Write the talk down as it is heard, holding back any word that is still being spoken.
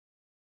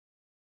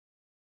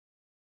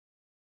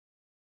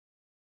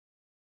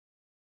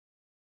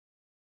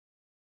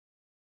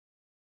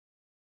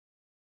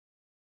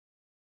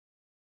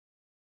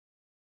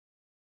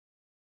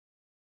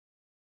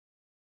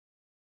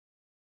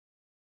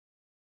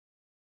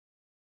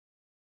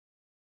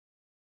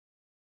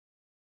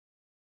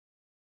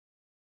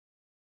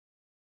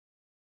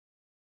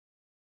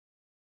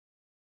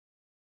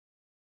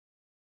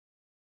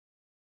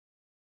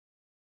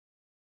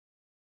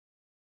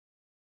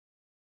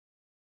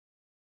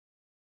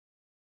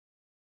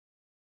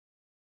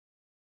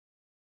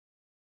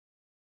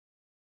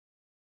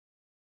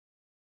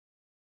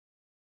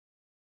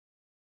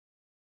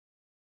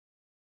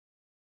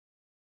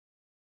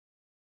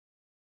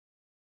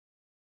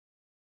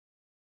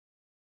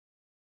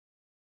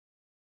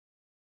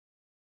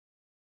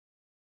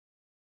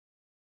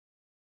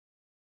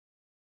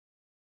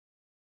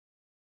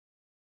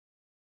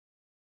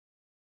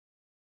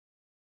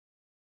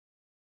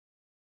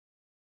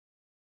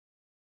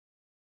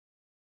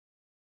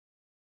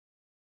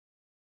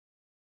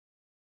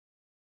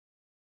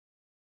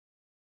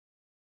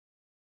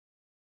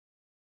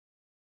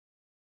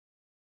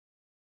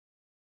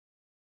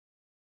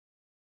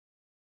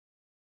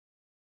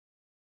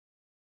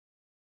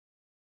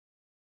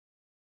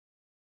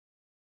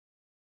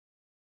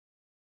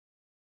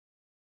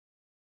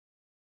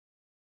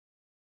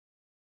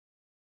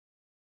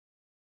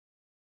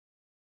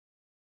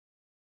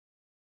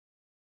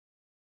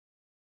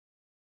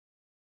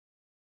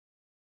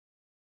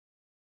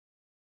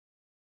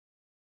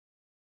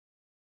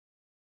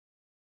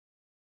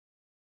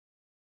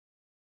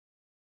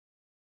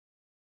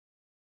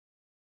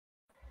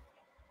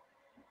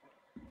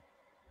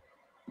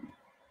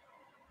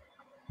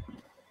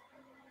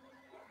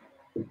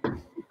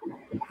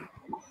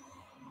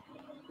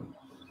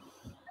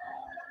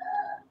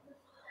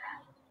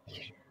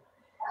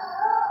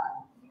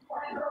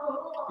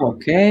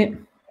Okay,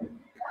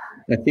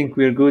 I think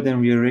we're good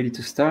and we are ready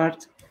to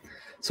start.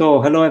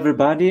 So, hello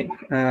everybody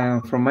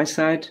from my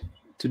side.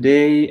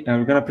 Today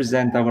we're going to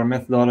present our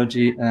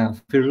methodology,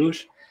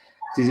 Filrouge.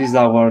 This is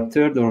our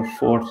third or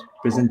fourth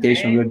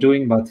presentation we're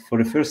doing, but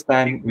for the first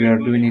time we are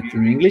doing it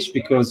in English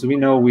because we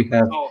know we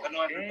have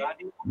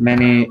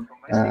many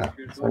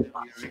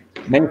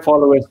many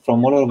followers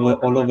from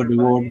all over the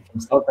world, from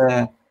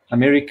South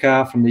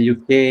America, from the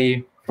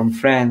UK, from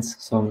France,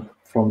 so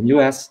from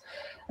US,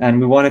 and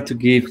we wanted to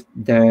give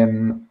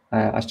them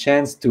a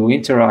chance to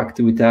interact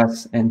with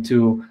us and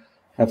to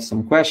have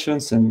some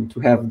questions and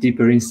to have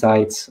deeper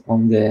insights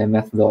on the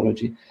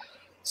methodology.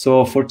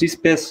 So for this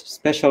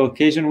special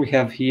occasion, we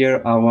have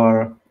here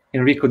our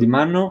Enrico Di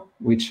Manno,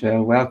 which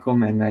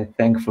welcome and I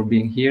thank for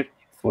being here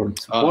for the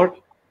support.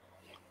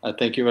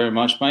 Thank you very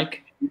much,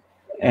 Mike.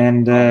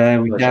 And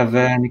we have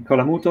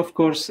Nicola Muto, of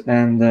course,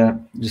 and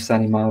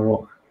Giussani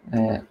Mauro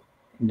in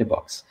the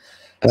box.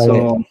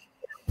 So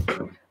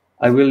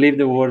I will leave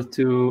the word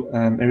to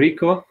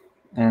Enrico,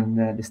 and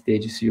the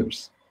stage is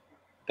yours.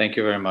 Thank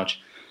you very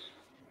much.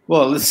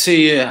 Well, let's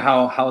see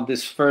how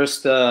this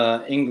first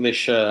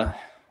English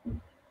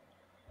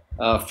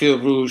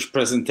Filrouge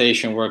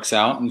presentation works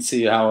out, and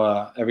see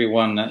how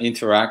everyone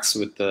interacts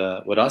with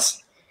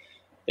us.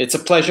 It's a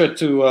pleasure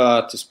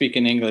to speak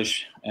in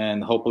English,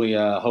 and hopefully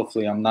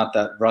I'm not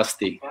that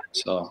rusty.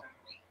 So,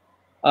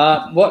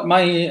 what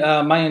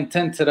my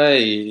intent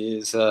today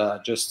is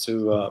just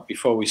to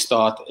before we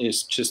start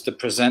is just to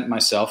present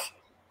myself.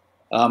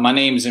 My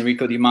name is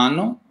Enrico Di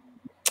Manno.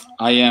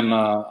 I am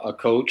a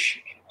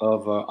coach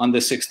of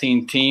under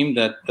 16 team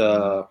that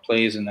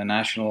plays in the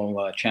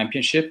national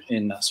championship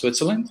in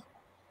Switzerland.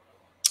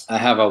 I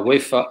have a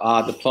WIF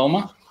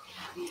diploma.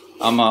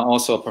 I'm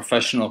also a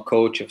professional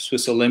coach of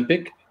Swiss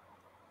Olympic,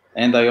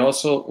 and I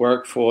also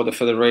work for the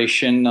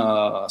Federation,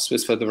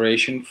 Swiss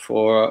Federation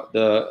for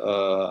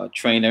the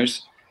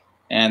trainers,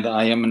 and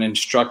I am an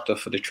instructor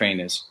for the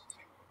trainers.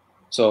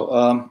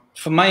 So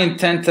for my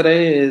intent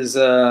today is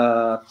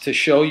to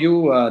show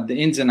you the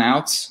ins and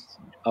outs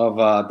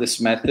of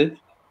this method,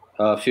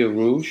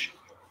 Filrouge,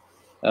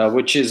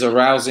 which is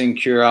arousing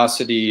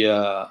curiosity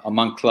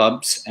among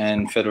clubs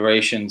and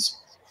federations.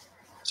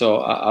 So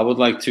I would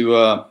like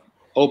to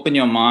open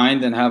your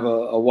mind and have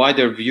a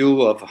wider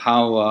view of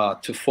how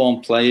to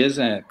form players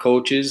and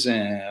coaches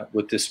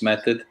with this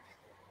method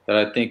that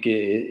I think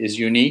is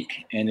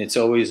unique, and it's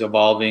always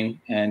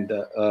evolving and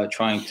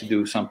trying to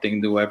do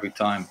something new every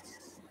time.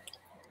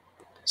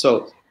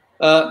 So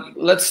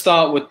let's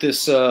start with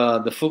this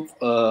the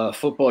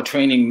football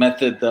training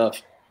method of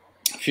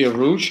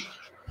Filrouge.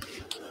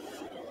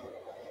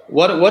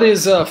 What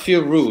is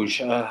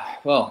Filrouge?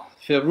 Well,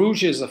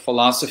 Filrouge is a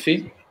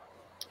philosophy.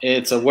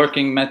 It's a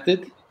working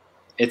method.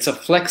 It's a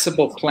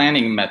flexible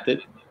planning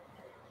method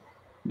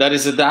that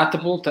is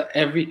adaptable to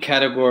every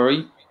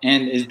category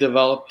and is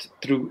developed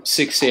through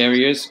 6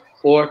 areas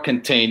or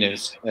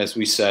containers, as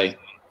we say.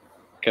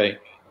 Okay.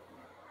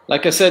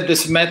 Like I said,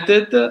 this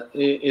method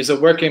is a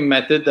working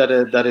method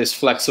that is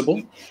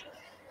flexible,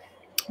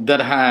 that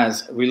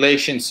has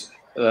relations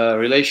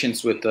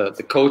with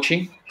the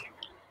coaching,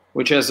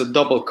 which has a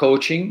double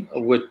coaching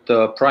with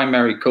the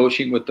primary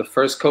coaching with the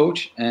first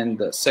coach and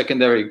the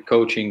secondary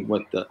coaching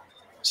with the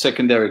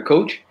secondary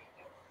coach.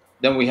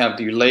 Then we have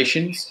the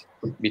relations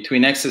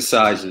between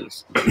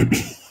exercises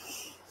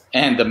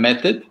and the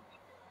method,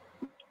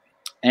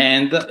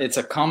 and it's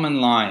a common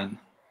line.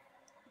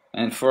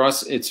 And for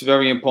us, it's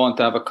very important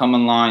to have a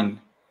common line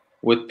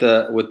with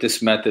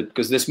this method,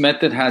 because this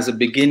method has a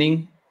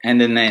beginning and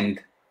an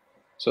end.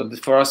 So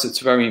for us,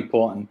 it's very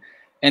important.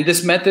 And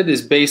this method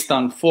is based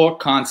on 4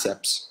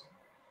 concepts,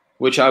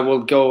 which I will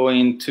go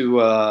into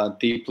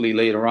deeply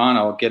later on.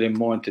 I'll get in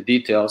more into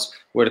details,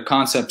 where the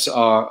concepts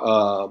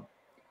are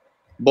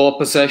ball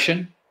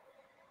possession,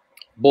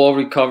 ball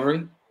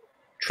recovery,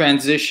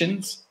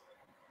 transitions,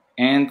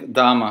 and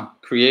Dama,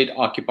 create,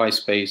 occupy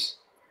space.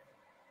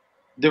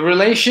 The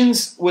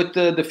relations with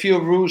the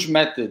Filrouge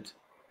method.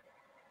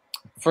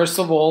 First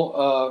of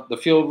all, the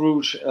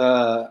Filrouge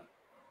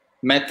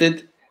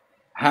method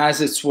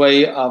has its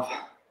way of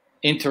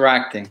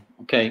interacting.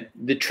 Okay,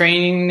 the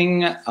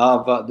training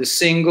of the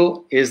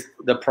single is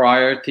the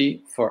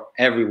priority for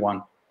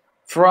everyone.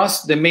 For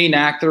us, the main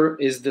actor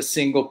is the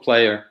single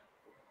player.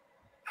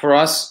 For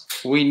us,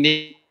 we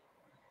need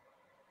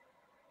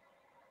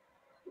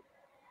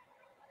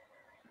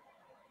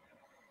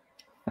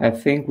I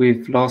think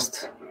we've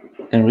lost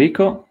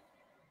Enrico.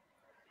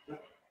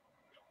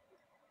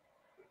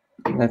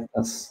 Let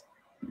us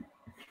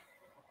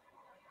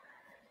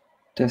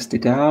test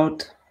it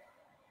out.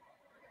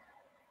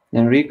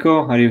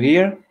 Enrico, are you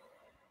here?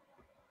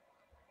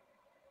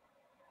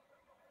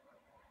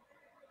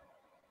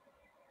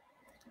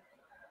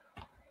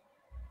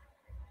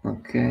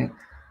 Ok.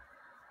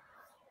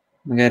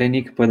 Magari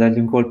Nick puoi dargli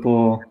un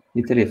colpo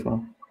di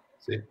telefono?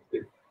 Sì.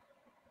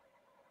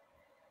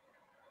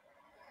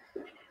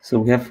 So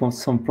we have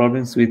some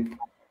problems with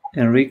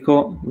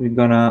Enrico. We're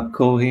gonna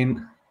call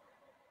him.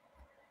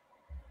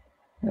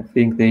 I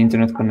think the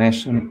internet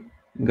connection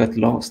got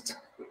lost.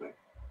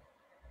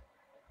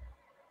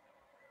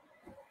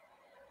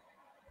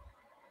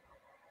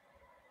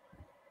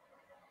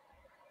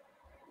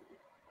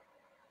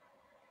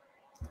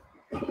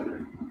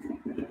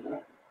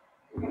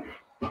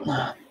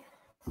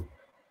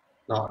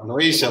 No,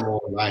 noi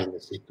siamo online,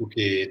 sei tu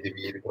che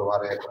devi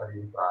riprovare a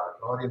rientrare.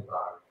 Prova a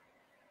rientrare.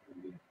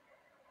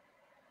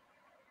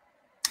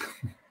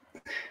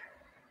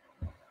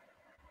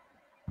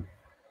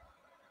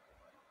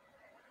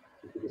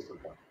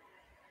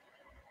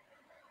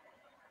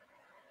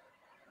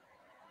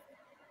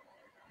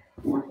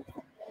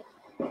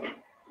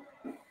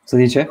 Cosa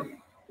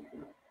dice?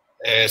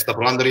 Sta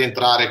provando a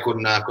rientrare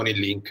con il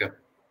link.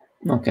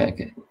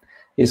 Okay.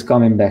 He's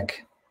coming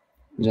back.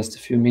 Just a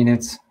few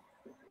minutes.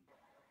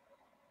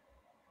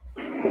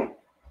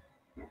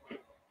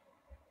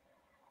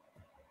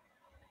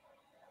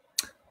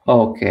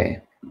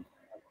 Okay.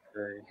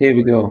 Here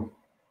we go.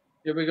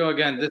 Here we go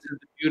again. This is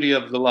the beauty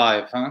of the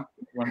live, huh?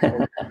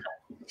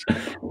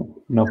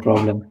 No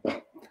problem.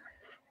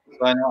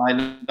 So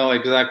I know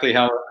exactly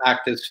how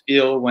actors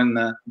feel when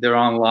they're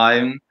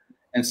online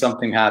and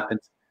something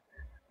happens.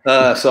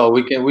 So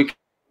we can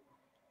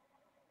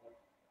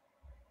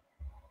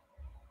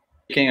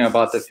speaking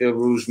about the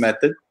Filrouge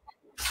method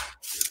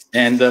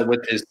and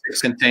with his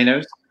 6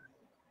 containers.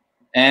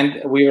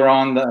 And we are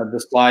on the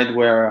slide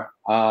where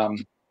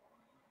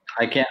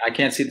I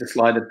can't see the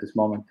slide at this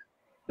moment,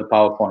 the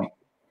PowerPoint.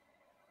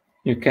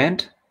 You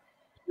can't?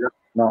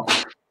 No,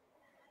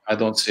 I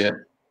don't see it.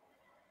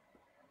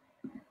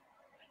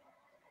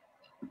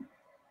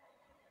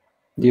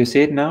 Do you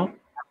see it now?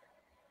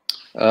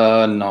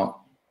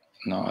 No,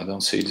 I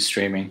don't see the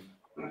streaming.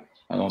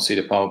 I don't see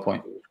the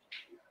PowerPoint.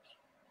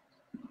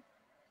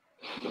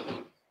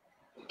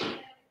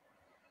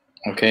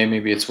 Okay,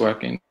 maybe it's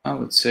working now.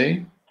 Let's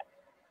see.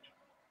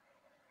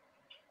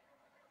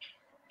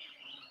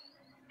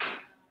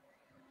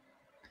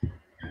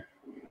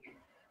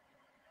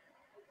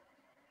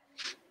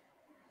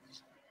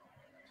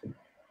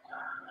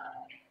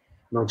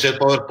 Non c'è il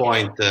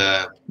PowerPoint.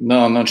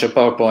 No, non c'è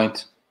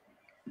PowerPoint.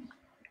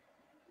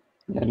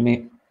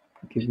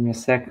 Give me a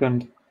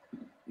second.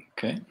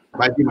 Okay.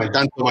 Vai, ma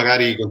intanto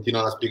magari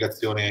continua la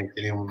spiegazione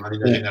in una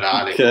linea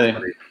generale. Okay.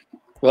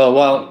 Well,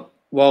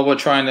 while we're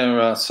trying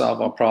to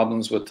solve our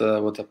problems with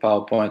the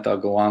PowerPoint, I'll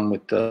go on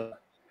with the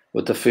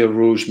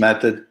Filrouge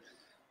method,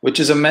 which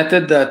is a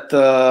method that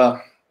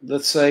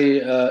let's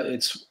say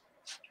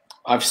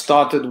I've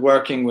started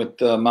working with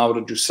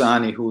Mauro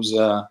Giussani, who's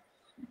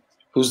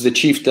the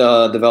chief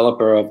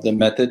developer of the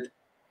method.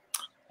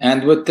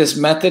 And with this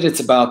method, it's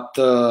about,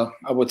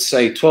 I would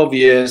say, 12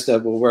 years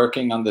that we're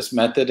working on this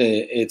method.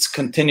 It's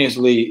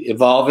continuously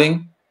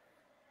evolving.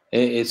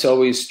 It's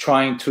always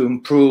trying to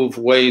improve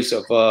ways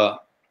of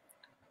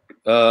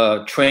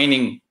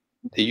training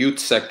the youth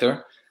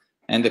sector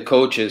and the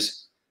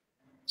coaches.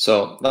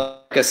 So,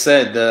 like I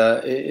said,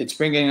 it's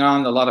bringing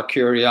on a lot of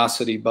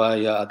curiosity by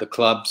the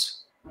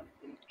clubs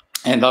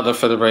and other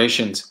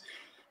federations.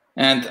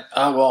 And,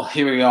 well,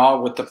 here we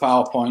are with the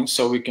PowerPoint,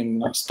 so we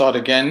can start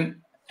again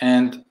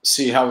and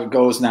see how it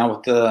goes now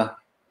with the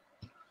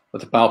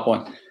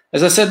PowerPoint.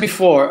 As I said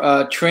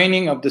before,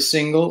 training of the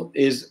single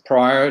is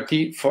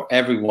priority for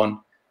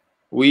everyone.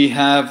 We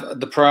have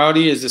the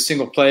priority is the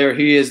single player.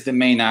 He is the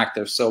main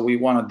actor, so we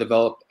want to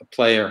develop a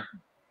player.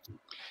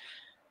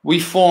 We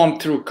form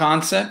through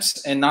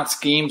concepts and not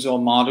schemes or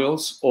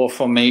modules or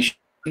formations.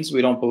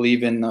 We don't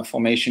believe in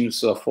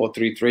formations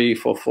 4-3-3,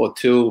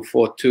 4-4-2,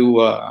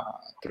 4-2,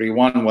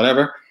 3-1,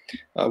 whatever.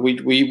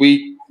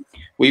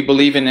 We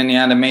believe in the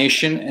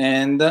animation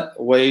and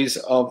ways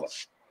of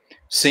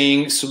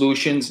seeing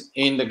solutions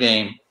in the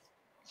game.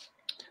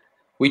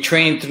 We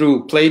train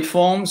through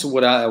platforms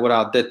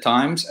without dead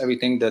times.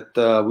 Everything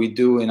that we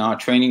do in our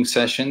training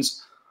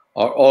sessions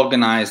are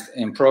organized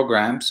in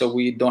programs, so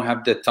we don't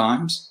have dead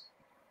times.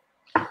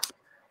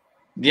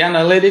 The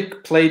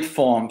analytic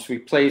platforms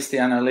replace the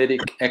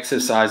analytic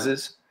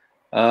exercises.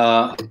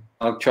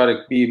 I'll try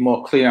to be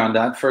more clear on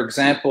that. For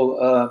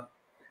example,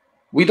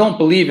 we don't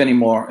believe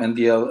anymore in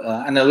the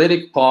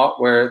analytic part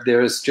where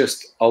there is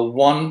just a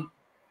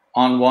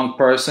one-on-one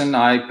person.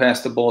 I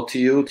pass the ball to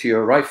you, to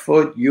your right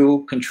foot,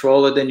 you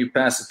control it, then you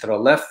pass it to the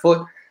left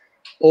foot,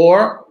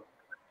 or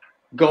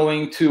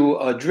going to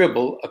a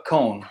dribble, a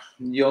cone.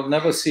 You'll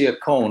never see a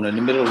cone in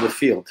the middle of the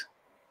field.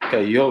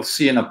 Okay, you'll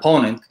see an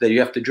opponent that you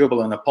have to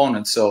dribble an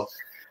opponent. So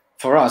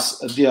for us,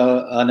 the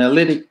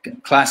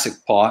analytic classic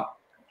part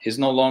is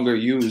no longer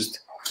used,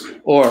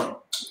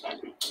 or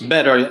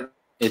better,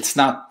 it's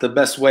not the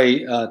best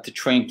way to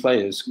train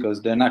players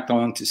because they're not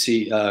going to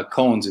see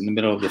cones in the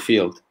middle of the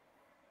field.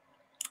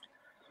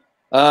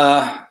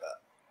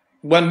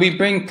 When we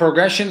bring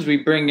progressions, we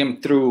bring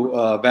them through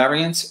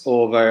variants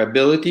or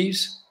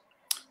variabilities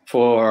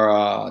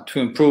to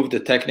improve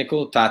the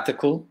technical,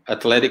 tactical,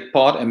 athletic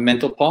part and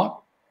mental part.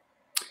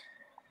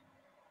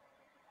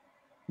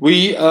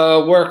 We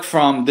work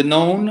from the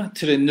known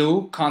to the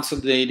new,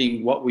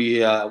 consolidating what we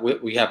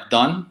have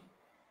done.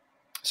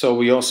 So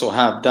we also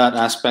have that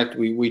aspect.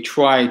 We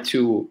try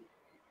to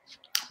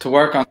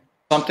work on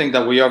something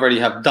that we already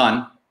have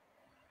done,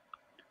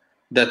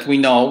 that we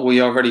know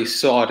we already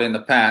saw it in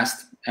the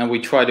past, and we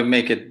try to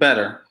make it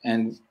better.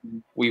 And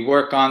we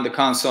work on the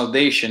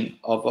consolidation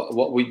of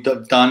what we've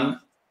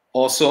done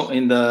also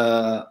in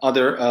the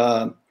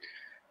other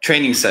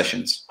training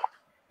sessions.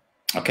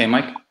 Okay,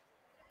 Mike?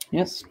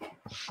 Yes.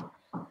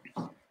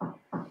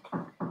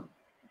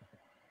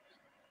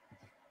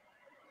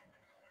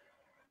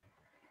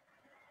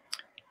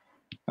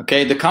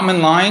 Okay, the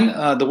common line,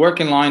 the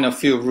working line of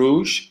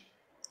Filrouge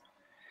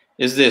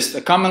is this.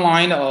 The common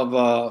line of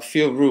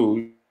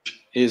Filrouge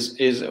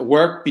is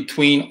work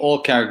between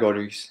all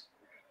categories.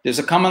 There's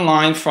a common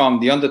line from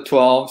the under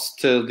 12s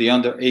to the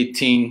under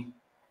 18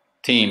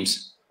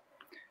 teams.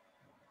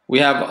 We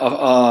have,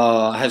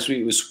 as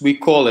we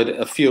call it,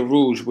 a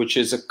Filrouge, which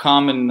is a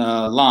common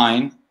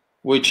line,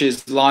 which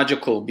is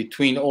logical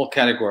between all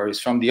categories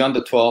from the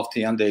under 12 to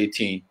the under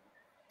 18,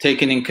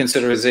 taking in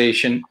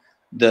consideration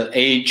the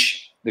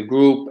age, the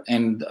group,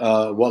 and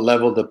what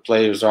level the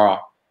players are.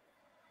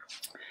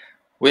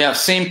 We have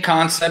same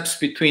concepts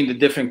between the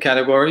different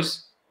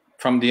categories.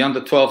 From the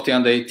under 12 to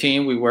under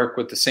 18, we work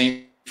with the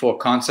same 4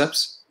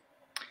 concepts.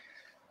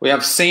 We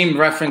have same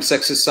reference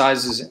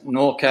exercises in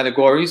all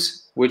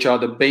categories, which are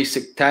the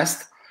basic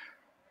test,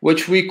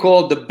 which we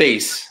call the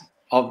base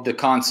of the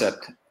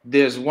concept.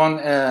 There's one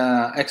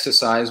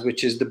exercise,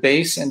 which is the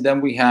base, and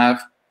then we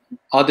have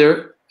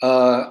other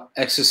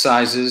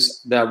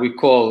exercises that we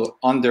call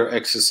under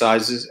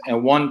exercises,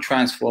 and one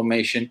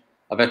transformation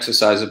of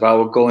exercises, but I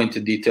will go into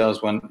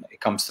details when it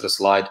comes to the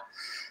slide.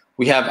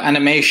 We have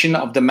animation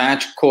of the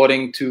match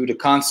according to the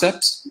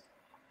concepts.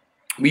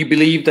 We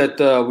believe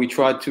that we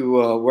try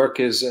to work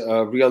as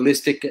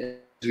realistic as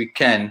we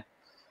can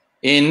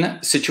in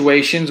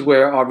situations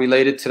where are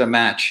related to the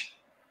match.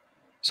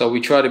 So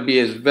we try to be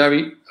as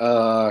very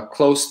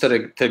close to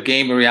the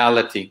game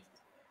reality.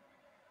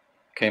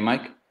 Okay,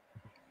 Mike?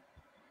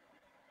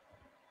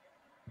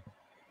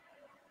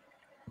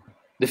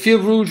 The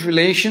Filrouge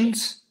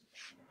relations.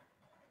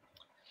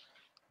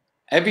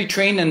 Every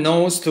trainer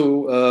knows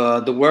to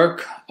the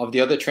work of the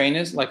other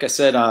trainers. Like I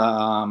said,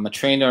 I'm a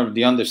trainer of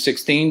the under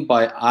 16,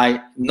 but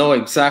I know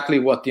exactly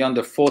what the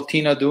under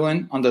 14 are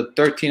doing, under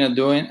 13 are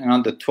doing, and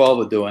under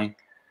 12 are doing,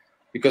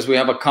 because we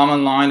have a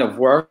common line of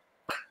work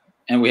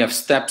and we have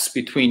steps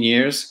between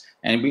years,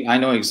 and I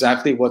know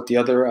exactly what the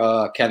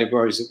other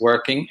categories are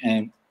working,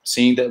 and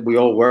seeing that we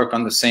all work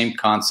on the same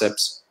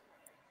concepts.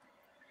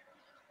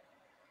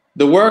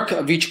 The work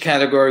of each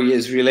category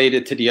is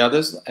related to the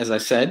others, as I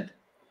said.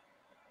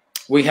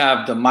 We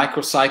have the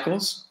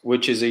microcycles,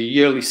 which is a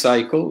yearly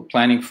cycle,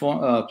 planning.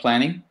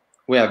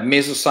 We have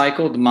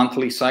mesocycle, the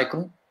monthly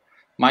cycle,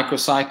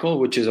 microcycle,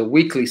 which is a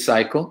weekly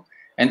cycle,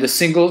 and the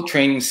single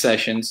training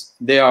sessions.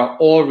 They are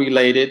all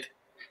related,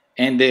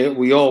 and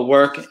we all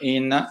work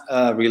in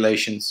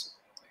relations.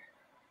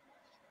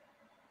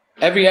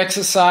 Every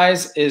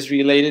exercise is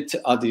related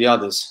to the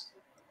others.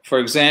 For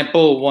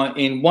example,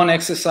 in one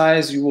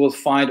exercise, you will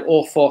find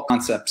all 4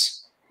 concepts.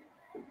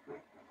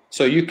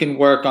 So you can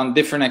work on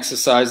different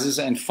exercises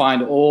and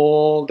find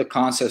all the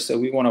concepts that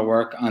we want to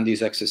work on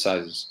these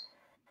exercises.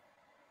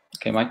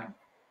 Okay, Mike?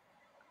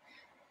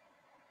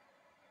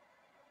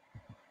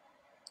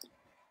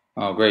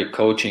 Oh, great,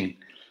 coaching.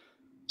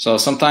 So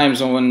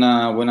sometimes when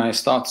I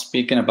start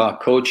speaking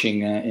about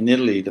coaching in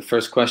Italy, the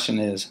first question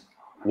is,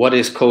 what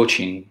is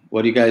coaching?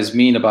 What do you guys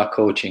mean about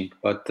coaching?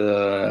 But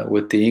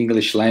with the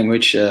English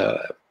language, you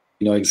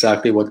know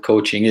exactly what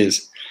coaching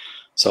is.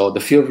 So the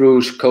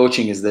Filrouge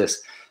coaching is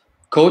this.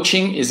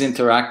 Coaching is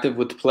interactive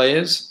with the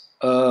players.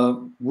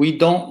 We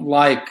don't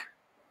like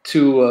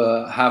to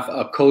have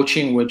a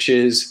coaching which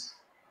is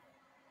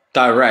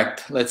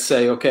direct. Let's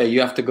say, okay,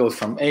 you have to go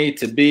from A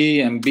to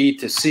B and B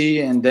to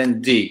C and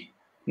then D.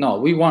 No,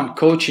 we want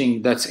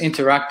coaching that's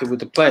interactive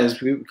with the players,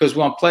 because we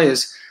want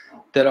players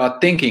that are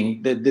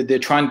thinking, that they're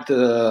trying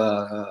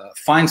to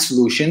find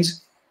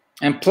solutions,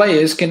 and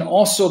players can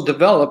also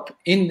develop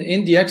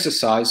in the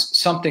exercise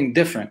something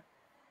different.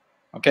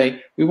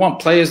 Okay, we want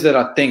players that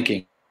are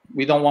thinking.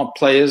 We don't want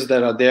players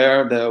that are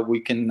there that we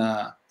can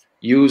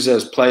use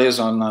as players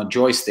on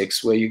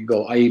joysticks where you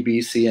go A,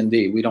 B, C, and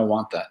D. We don't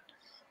want that.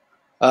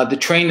 The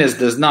trainers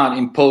does not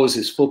impose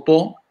his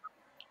football.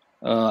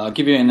 I'll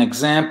give you an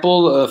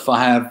example. If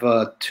I have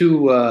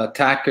 2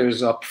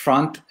 attackers up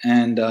front,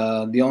 and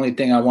the only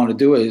thing I want to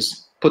do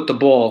is put the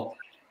ball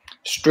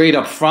straight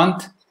up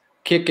front,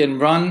 kick and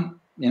run,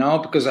 you know,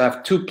 because I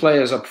have 2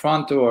 players up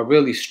front who are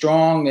really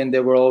strong and they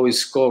will always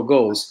score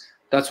goals.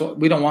 That's what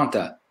we don't want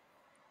that.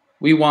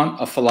 We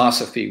want a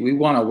philosophy. We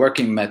want a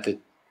working method.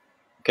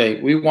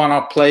 Okay, we want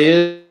our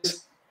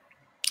players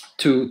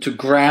to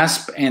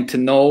grasp and to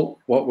know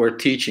what we're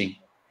teaching.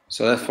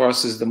 So that for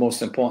us is the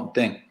most important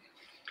thing.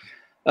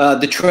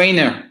 The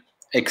trainer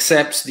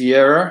accepts the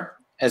error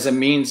as a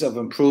means of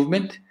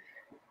improvement.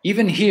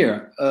 Even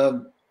here,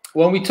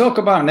 when we talk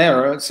about an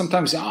error,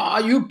 sometimes,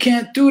 you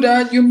can't do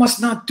that. You must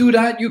not do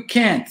that. You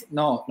can't.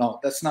 No,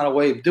 that's not a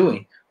way of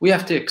doing. We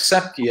have to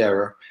accept the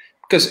error,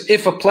 because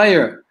if a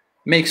player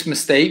makes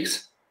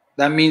mistakes,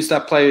 that means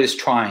that player is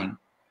trying.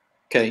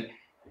 Okay,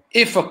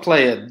 if a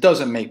player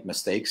doesn't make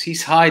mistakes,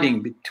 he's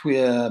hiding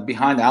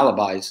behind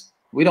alibis.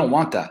 We don't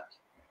want that.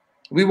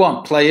 We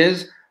want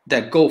players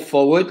that go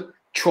forward,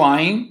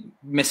 trying,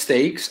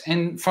 mistakes,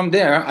 and from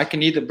there I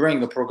can either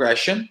bring a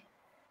progression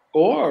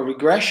or a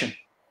regression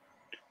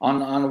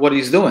on what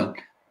he's doing.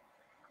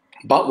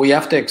 But we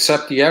have to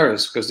accept the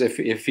errors, because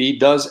if he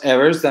does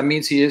errors, that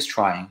means he is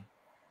trying.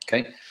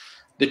 Okay.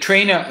 The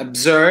trainer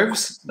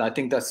observes, I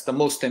think that's the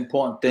most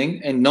important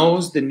thing, and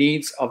knows the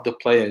needs of the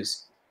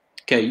players.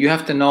 Okay, you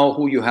have to know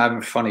who you have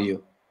in front of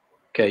you.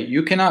 Okay,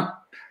 you cannot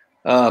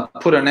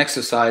put an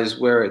exercise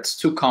where it's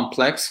too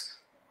complex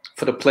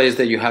for the players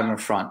that you have in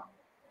front.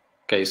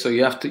 Okay, so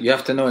you have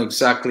to know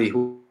exactly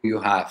who you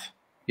have.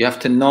 You have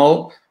to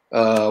know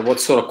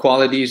what sort of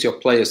qualities your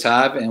players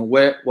have, and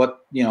what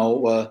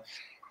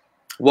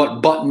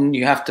button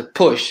you have to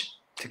push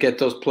to get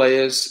those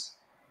players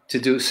to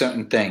do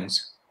certain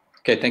things.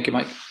 Okay, thank you,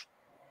 Mike.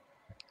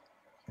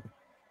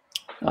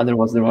 There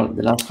was the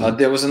last one.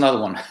 There was another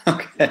one.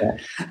 Okay.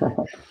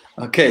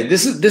 Okay,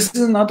 this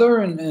is another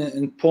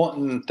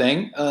important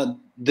thing.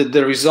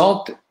 The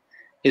result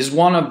is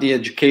one of the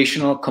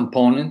educational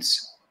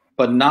components,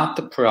 but not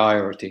the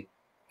priority.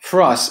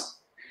 For us,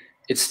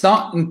 it's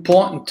not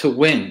important to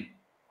win.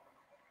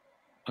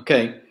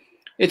 Okay,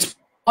 it's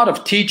part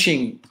of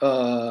teaching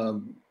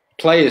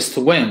players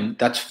to win.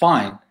 That's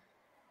fine.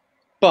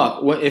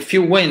 But if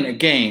you win a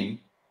game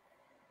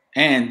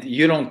and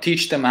you don't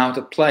teach them how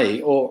to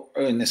play or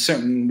in a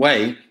certain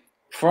way,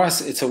 for us,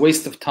 it's a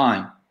waste of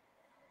time.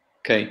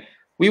 Okay,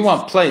 we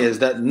want players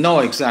that know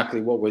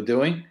exactly what we're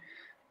doing.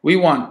 We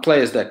want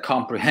players that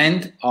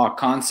comprehend our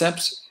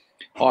concepts,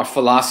 our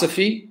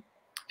philosophy,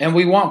 and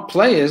we want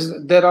players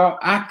that are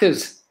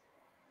actors.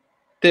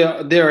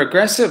 They're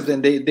aggressive,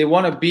 and they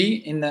want to be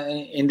in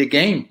the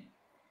game.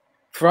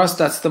 For us,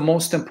 that's the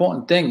most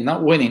important thing,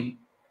 not winning,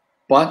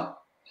 but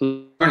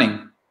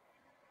learning.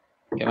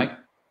 Okay, Mike?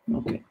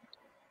 Okay.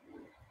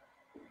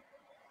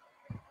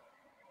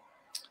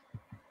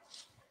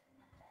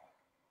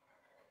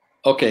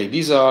 Okay,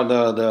 these are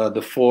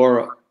the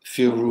four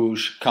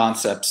Filrouge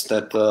concepts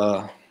that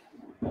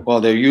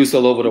well, they're used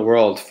all over the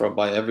world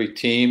by every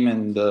team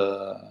and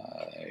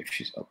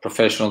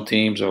professional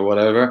teams or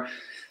whatever.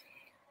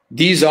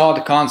 These are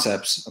the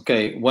concepts.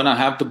 Okay, when I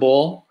have the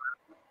ball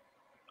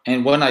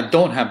and when I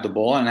don't have the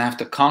ball, and I have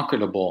to conquer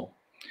the ball.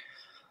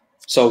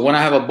 So when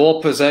I have a ball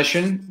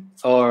possession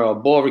or a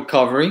ball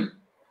recovery,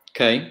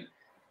 okay,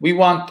 we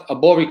want a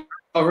ball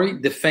recovery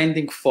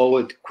defending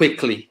forward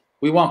quickly.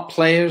 We want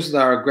players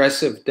that are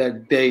aggressive,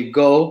 that they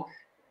go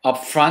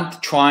up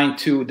front trying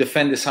to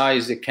defend as high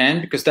as they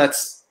can, because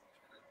that's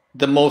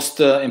the most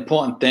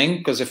important thing.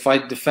 Because if I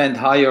defend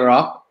higher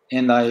up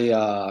and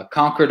I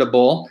conquer the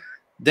ball,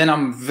 then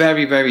I'm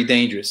very, very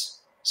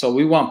dangerous. So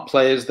we want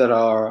players that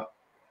are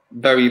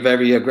very,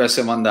 very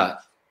aggressive on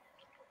that.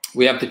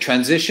 We have the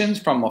transitions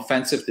from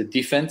offensive to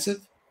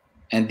defensive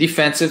and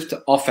defensive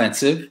to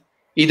offensive,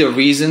 either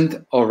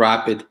reasoned or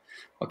rapid.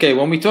 Okay,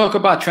 when we talk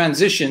about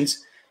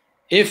transitions,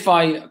 if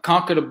I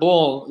conquer the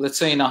ball, let's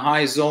say in a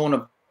high zone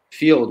of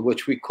field,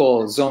 which we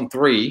call zone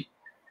 3,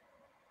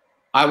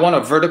 I want a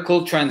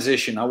vertical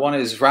transition. I want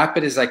it as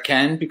rapid as I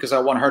can, because I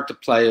want to hurt the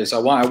players. I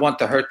want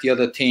to hurt the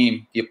other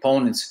team. The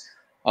opponents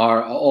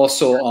are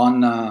also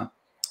on,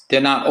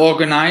 they're not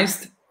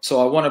organized. So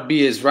I want to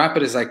be as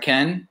rapid as I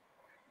can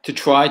to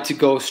try to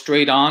go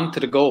straight on to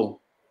the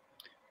goal.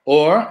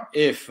 Or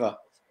if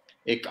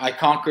I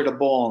conquer the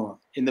ball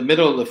in the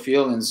middle of the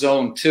field in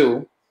zone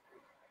 2,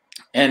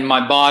 and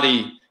my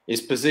body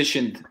is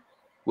positioned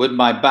with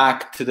my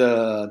back to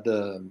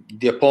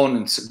the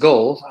opponent's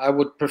goal, I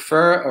would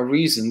prefer a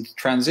reasoned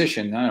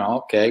transition. You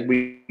know, okay,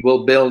 we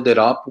will build it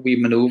up. We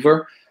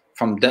maneuver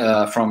from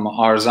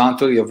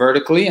horizontally or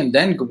vertically, and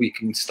then we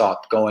can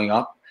start going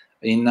up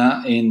in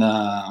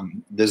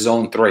the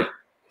zone 3.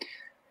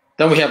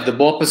 Then we have the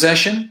ball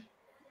possession,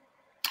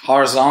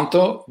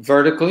 horizontal,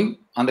 vertically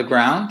on the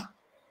ground.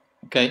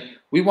 Okay,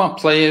 we want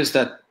players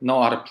that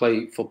know how to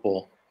play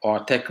football,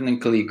 are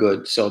technically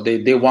good, so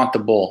they want the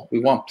ball. We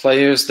want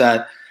players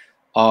that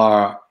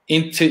are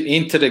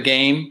into the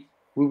game.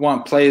 We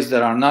want players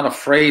that are not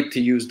afraid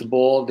to use the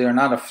ball. They're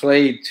not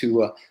afraid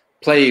to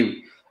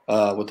play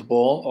with the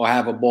ball or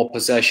have a ball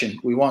possession.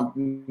 We want,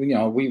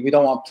 we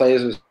don't want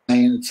players who are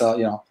saying it's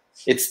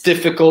it's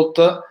difficult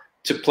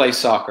to play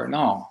soccer.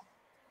 No,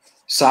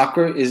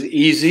 soccer is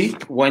easy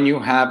when you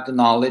have the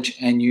knowledge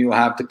and you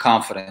have the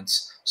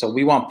confidence. So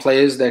we want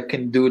players that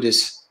can do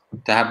this,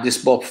 to have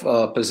this ball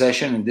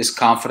possession and this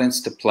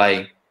confidence to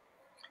play.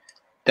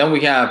 Then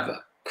we have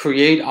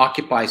create,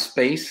 occupy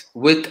space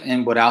with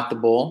and without the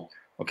ball.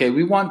 Okay,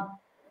 we want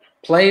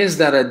players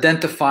that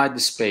identify the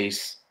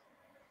space.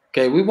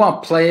 Okay, we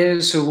want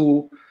players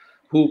who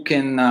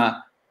can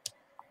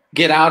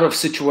get out of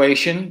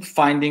situation,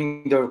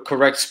 finding the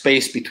correct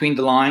space between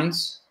the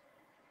lines,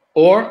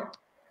 or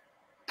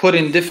put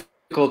in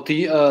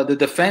difficulty the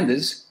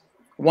defenders.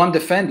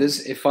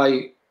 If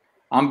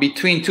I'm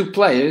between 2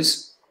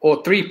 players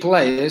or 3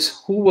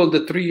 players, who will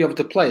the 3 of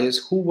the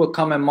players who will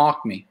come and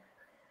mark me?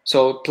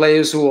 So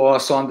players who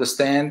also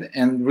understand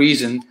and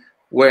reason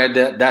where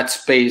that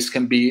space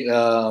can be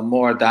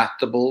more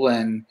adaptable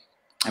and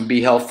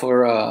be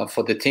helpful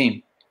for the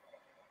team.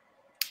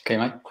 Okay,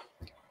 Mike?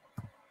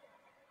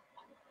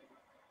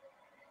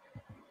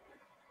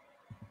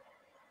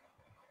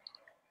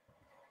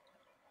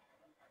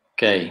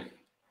 Okay,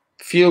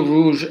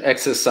 Filrouge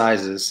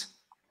exercises.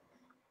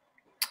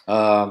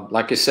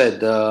 Like I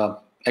said,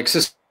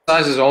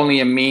 exercise is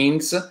only a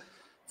means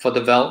for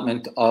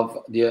development of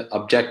the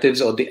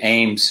objectives or the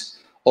aims,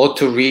 or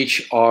to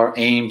reach our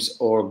aims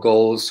or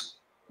goals.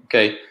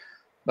 Okay,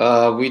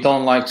 we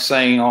don't like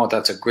saying, "Oh,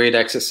 that's a great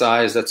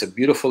exercise. That's a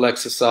beautiful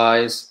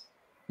exercise."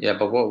 Yeah,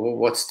 but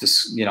what's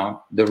this? You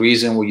know, the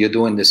reason why you're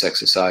doing this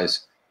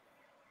exercise.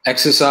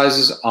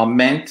 Exercises are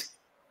meant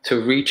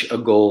to reach a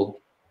goal.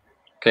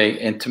 Okay,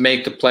 and to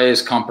make the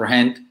players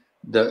comprehend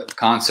the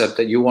concept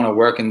that you want to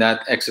work in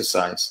that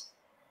exercise.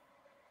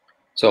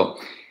 So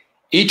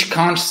each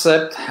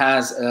concept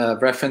has a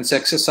reference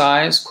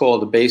exercise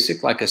called the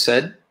basic, like I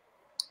said,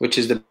 which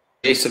is the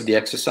base of the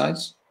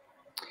exercise.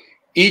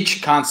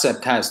 Each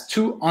concept has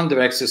 2 under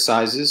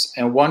exercises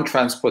and 1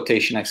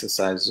 transportation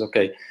exercise.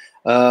 Okay,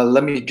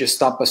 let me just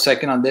stop a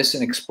second on this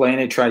and explain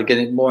it, try to get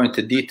it more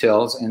into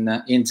details and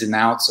the ins and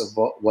outs of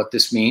what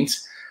this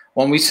means.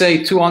 When we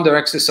say 2 under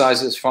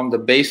exercises from the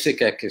basic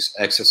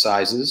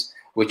exercises,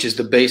 which is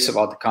the base of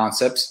all the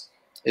concepts,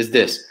 is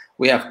this.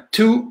 We have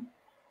 2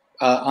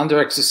 under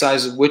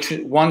exercises, which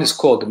one is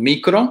called the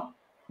micro,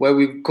 where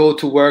we go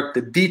to work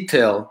the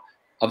detail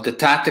of the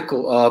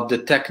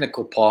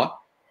technical part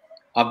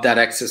of that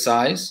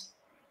exercise.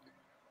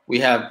 We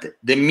have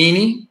the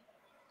mini,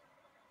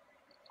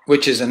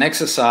 which is an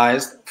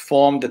exercise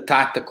from the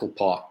tactical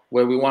part,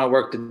 where we want to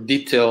work the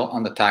detail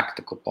on the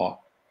tactical part.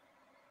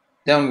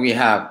 Then we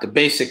have the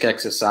basic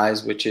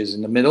exercise, which is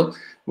in the middle,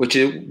 which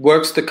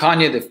works the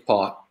cognitive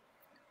part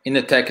in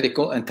a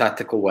technical and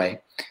tactical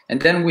way.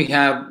 And then we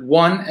have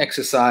one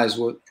exercise,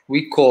 what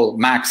we call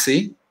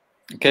maxi,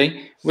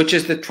 okay, which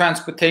is the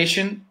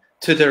transportation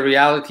to the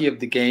reality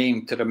of the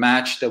game, to the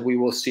match that we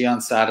will see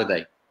on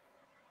Saturday.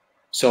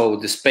 So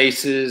the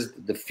spaces,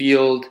 the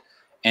field,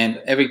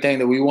 and everything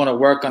that we want to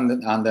work on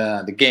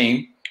the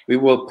game, we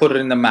will put it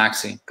in the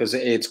maxi because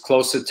it's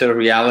closer to the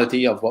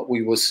reality of what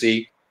we will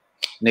see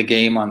in the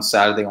game on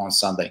Saturday or on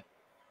Sunday.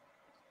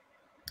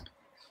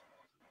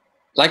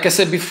 Like I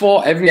said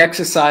before, every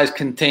exercise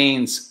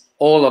contains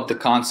all of the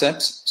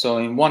concepts. So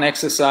in one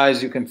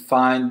exercise, you can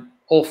find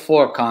all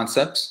 4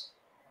 concepts.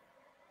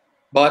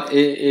 But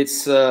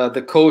it's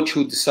the coach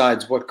who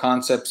decides what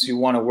concepts you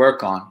want to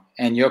work on.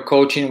 And your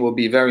coaching will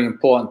be very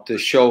important to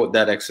show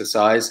that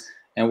exercise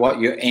and what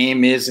your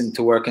aim is and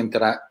to work into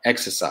that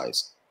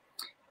exercise.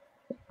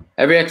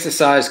 Every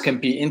exercise can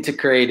be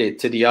integrated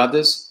to the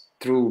others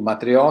through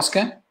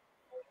matryoshka.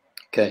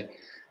 Okay.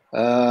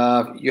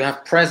 You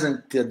have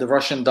present the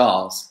Russian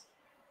dolls.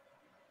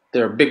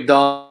 They're big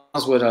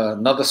dolls with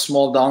another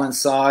small doll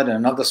inside, and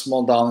another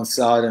small doll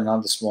inside, and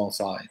another small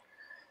side.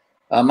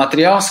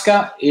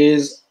 Matryoshka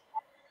is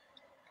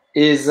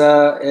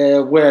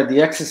where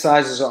the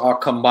exercises are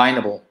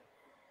combinable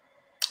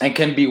and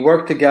can be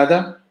worked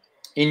together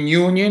in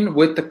union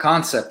with the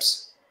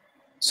concepts.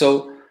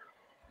 So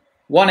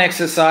one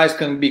exercise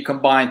can be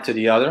combined to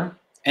the other,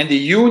 and the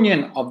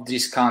union of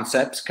these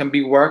concepts can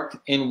be worked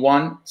in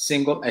one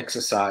single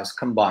exercise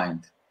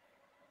combined.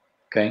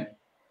 Okay.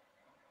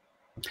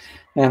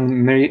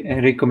 And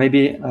Enrico,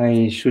 maybe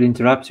I should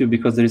interrupt you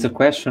because there is a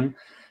question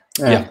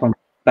from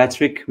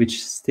Patrick,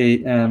 which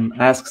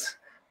asks,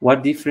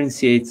 what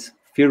differentiates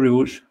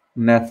Filrouge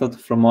method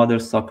from other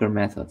soccer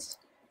methods?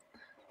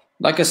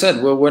 Like I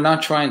said, we're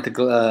not trying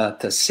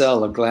to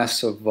sell a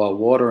glass of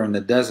water in the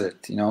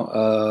desert. You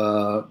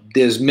know,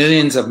 there's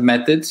millions of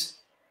methods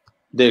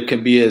that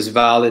can be as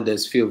valid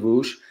as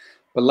Filrouge,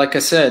 but like I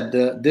said,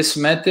 this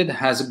method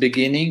has a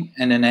beginning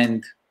and an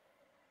end.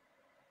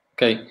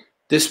 Okay,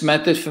 this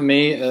method for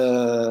me,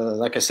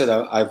 like I said,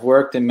 I've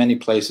worked in many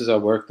places. I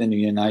worked in the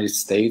United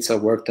States. I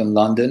worked in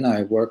London.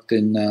 I worked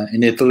in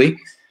Italy,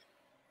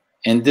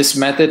 and this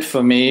method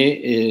for me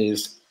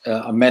is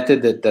a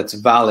method that's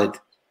valid,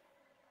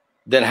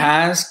 that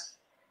has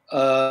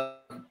a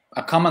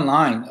common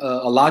line,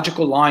 a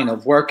logical line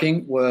of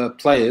working with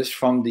players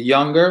from the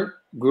younger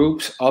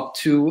groups up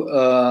to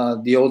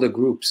the older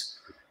groups.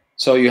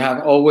 So you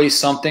have always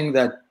something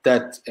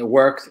that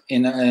worked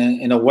in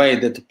a way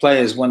that the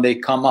players, when they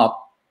come up,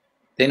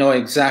 they know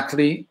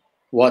exactly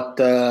what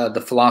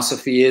the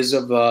philosophy is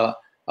of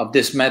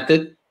this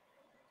method,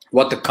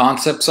 what the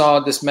concepts are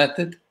of this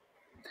method,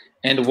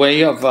 and the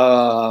way of,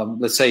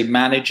 let's say,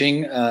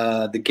 managing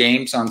the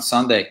games on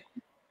Sunday.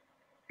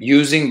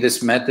 Using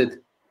this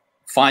method,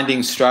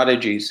 finding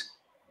strategies,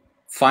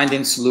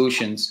 finding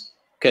solutions.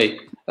 Okay,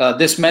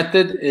 this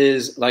method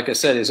is, like I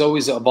said, is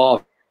always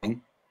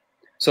evolving.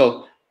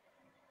 So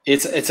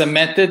it's a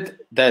method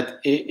that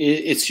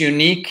it's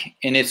unique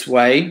in its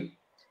way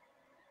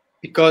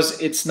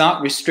because it's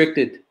not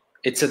restricted.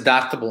 It's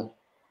adaptable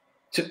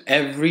to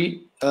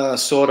every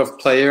sort of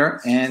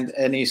player and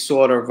any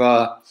sort of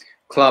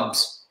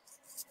clubs.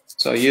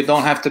 So you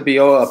don't have to be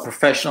a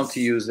professional to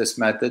use this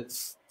method.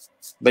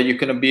 But you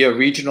can be a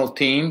regional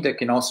team that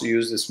can also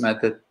use this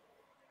method.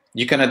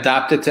 You can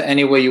adapt it to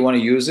any way you want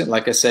to use it.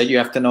 Like I said, you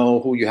have to know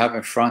who you have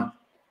in front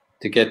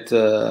to get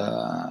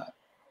the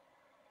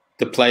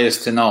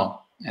players to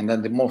know. And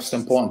then the most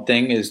important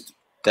thing is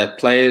that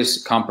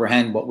players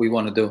comprehend what we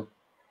want to do.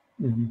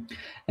 Mm-hmm.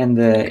 And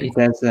it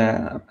has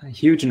a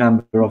huge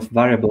number of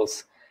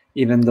variables,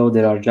 even though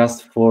there are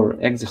just 4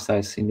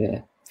 exercises in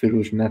the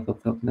Filrouge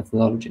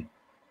methodology.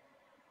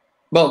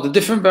 Well, the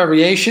different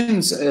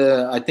variations,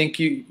 I think,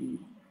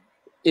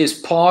 is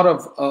part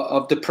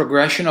of the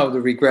progression of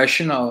the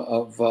regression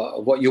of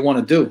what you want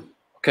to do.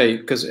 Okay,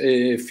 because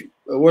if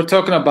we're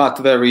talking about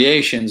the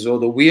variations or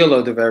the wheel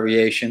of the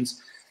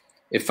variations,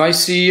 if I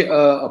see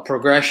a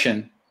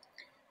progression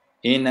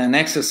in an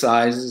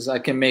exercise, I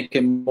can make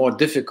it more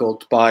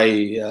difficult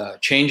by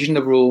changing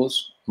the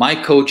rules, my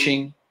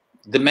coaching,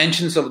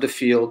 dimensions of the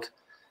field.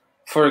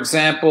 For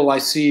example, I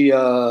see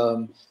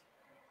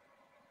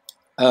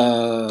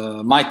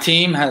my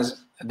team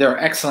they're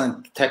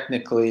excellent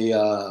technically.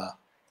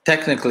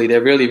 Technically,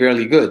 they're really,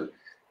 really good.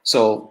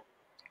 So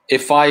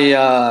if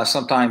I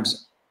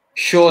sometimes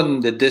shorten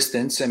the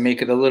distance and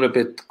make it a little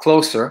bit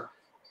closer,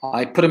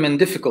 I put them in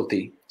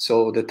difficulty.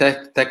 So the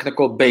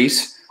technical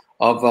base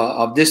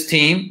of this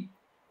team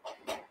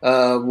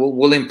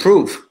will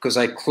improve because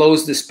I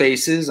close the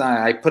spaces,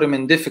 I put them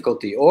in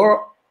difficulty.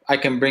 Or I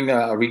can bring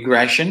a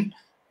regression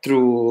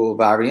through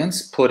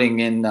variance, putting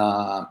in,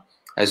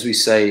 as we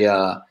say,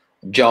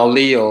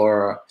 jolly,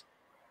 or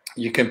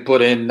you can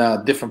put in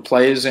different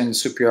players in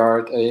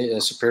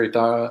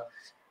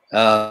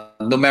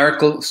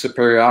numerical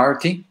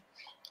superiority,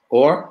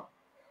 or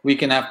we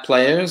can have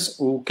players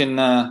who can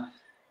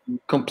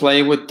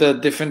play with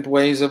different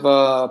ways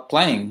of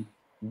playing,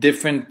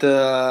 different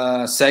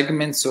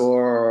segments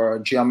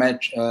or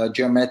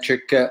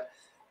geometric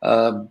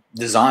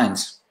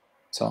designs.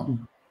 So,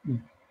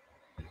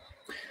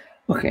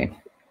 okay,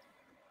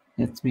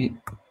 let me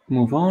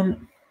move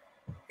on.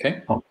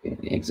 Okay,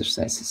 the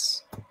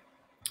exercises.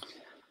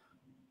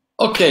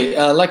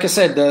 Okay, like I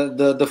said,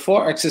 the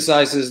 4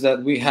 exercises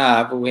that we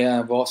have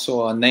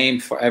also a name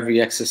for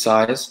every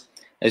exercise.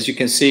 As you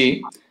can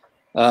see,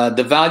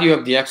 the value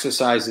of the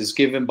exercise is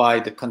given by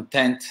the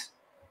content,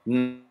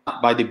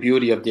 not by the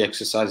beauty of the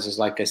exercises,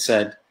 like I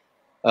said.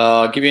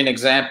 I'll give you an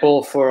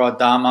example for a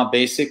Dama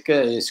basic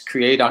is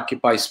create,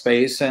 occupy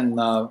space, and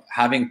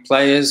having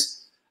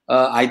players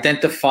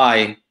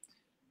identify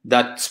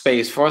that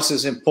space. For us,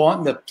 it's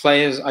important that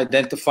players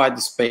identify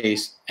the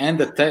space, and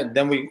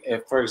then we,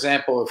 for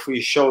example, if we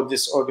show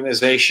this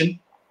organization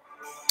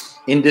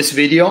in this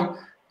video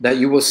that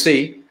you will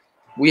see,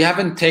 we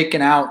haven't taken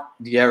out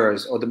the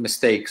errors or the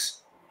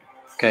mistakes.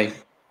 Okay,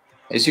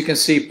 as you can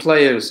see,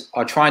 players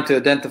are trying to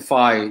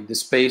identify the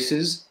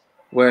spaces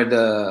where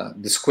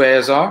the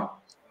squares are.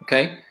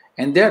 Okay,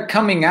 and they're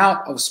coming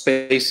out of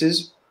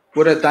spaces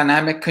with a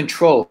dynamic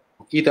control,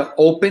 either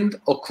opened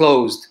or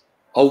closed,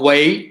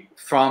 away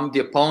from the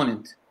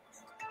opponent.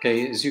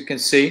 Okay, as you can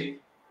see,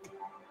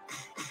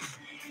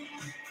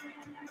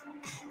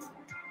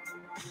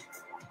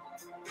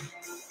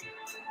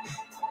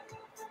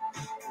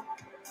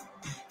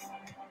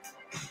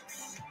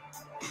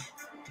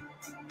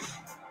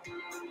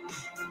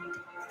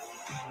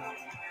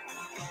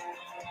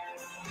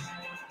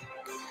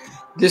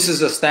 this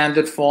is a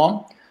standard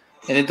form,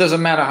 and it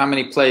doesn't matter how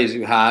many plays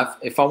you have.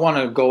 If I want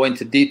to go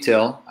into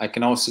detail, I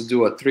can also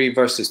do a 3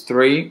 versus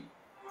 3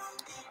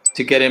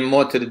 to get in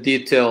more to the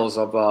details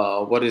of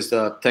what is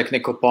the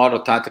technical part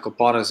or tactical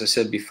part, as I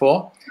said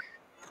before.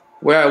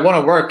 Where I want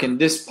to work in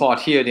this part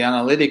here, the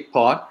analytic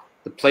part,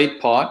 the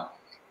plate part,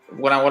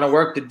 when I want to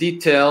work the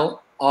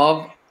detail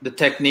of the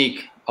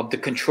technique, of the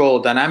control,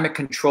 dynamic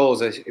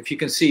controls. If you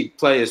can see,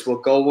 players will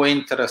go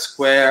into the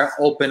square,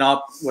 open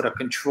up with a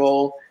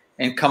control,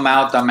 and come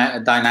out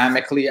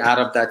dynamically out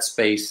of that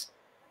space.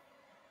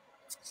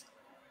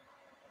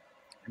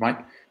 Right?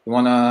 You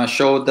want to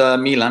show the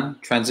Milan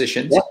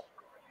transitions? Yeah.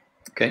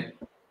 Okay.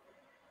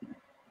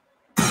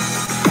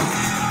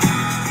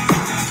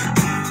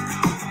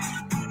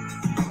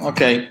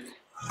 Okay.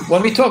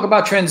 When we talk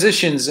about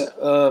transitions,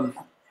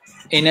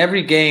 in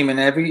every game and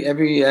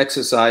every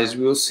exercise,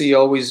 we'll see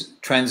always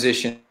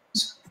transitions.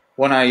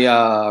 When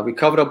I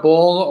recover the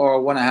ball, or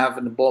when I have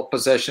the ball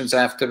possessions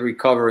after the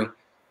recovery.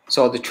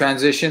 So the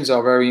transitions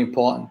are very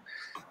important.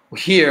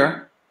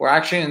 Here, we're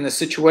actually in a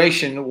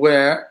situation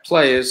where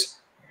players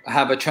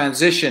have a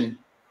transition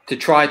to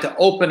try to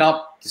open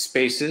up the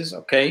spaces,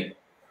 okay,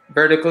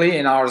 vertically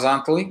and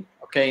horizontally,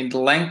 okay, in the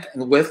length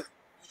and width,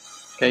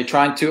 okay,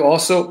 trying to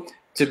also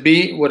to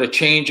be with a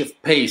change of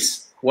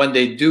pace when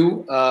they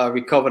do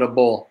recover the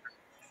ball.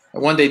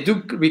 And when they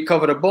do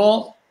recover the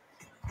ball,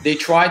 they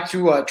try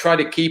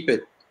to keep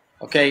it,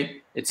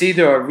 okay. It's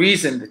either a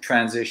reasoned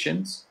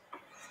transitions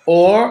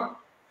or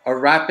a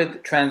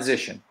rapid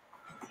transition.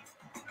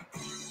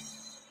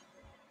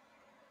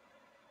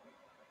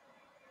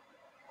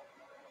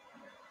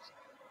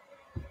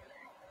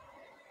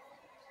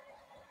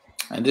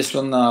 And this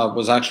one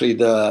was actually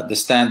the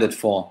standard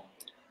form.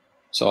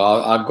 So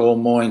I'll go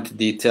more into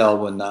detail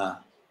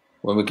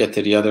when we get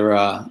to the other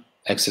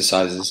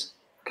exercises.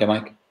 Okay,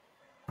 Mike?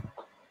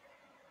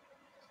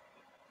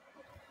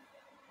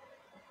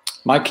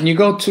 Mike, can you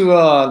go to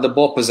the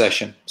ball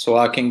possession so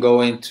I can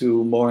go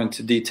more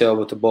into detail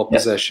with the ball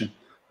possession,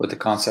 with the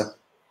concept?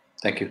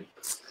 Thank you.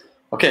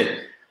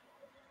 Okay.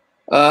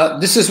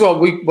 This is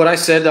what I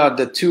said are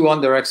the two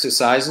under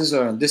exercises,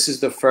 or this is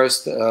the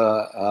first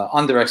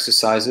under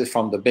exercises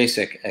from the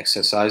basic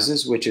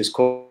exercises, which is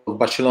called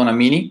Barcelona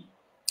Mini.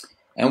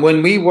 And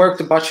when we work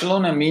the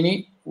Barcelona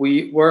Mini,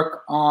 we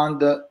work on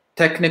the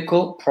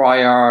technical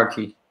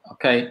priority,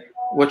 okay?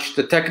 Which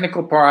the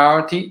technical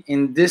priority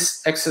in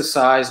this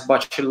exercise,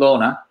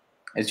 Barcelona,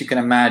 as you can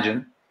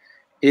imagine,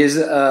 is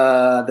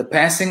the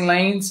passing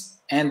lanes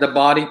and the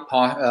body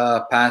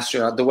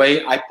posture, the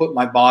way I put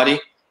my body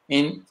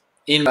in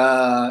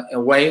a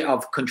way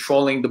of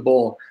controlling the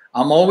ball.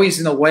 I'm always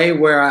in a way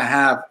where I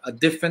have a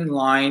different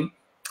line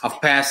of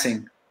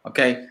passing,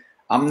 okay?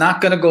 I'm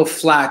not going to go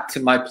flat to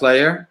my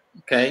player,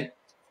 okay?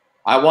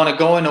 I want to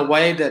go in a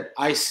way that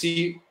I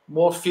see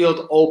more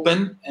field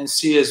open and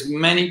see as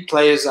many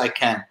players as I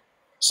can.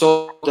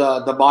 So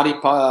the body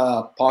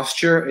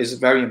posture is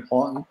very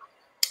important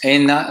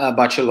in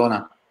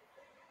Barcelona.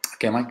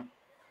 Okay, Mike?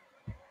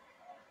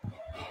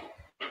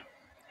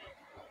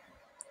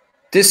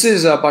 This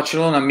is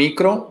Barcelona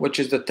Micro, which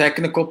is the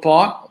technical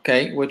part,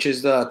 okay, which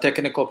is the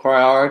technical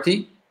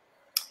priority,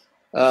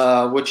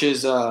 which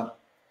is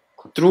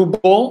through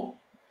ball,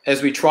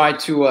 as we try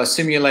to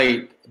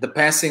simulate the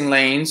passing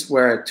lanes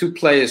where two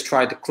players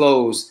try to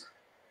close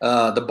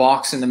the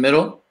box in the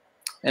middle,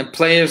 and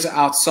players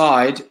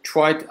outside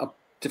try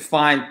to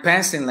find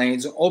passing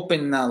lanes,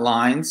 open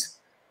lines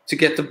to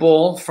get the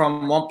ball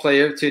from one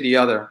player to the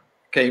other,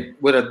 okay,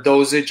 with a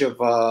dosage of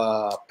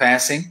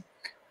passing.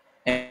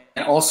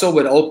 And also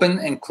with open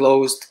and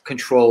closed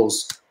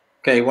controls.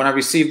 Okay, when I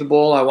receive the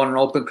ball, I want an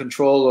open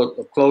control or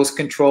a closed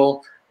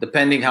control,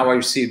 depending how I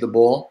receive the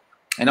ball.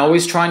 And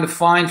always trying to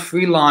find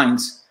free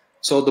lines.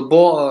 So the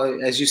ball,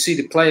 as you see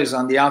the players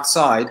on the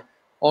outside,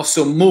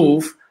 also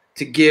move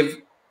to give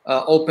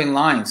open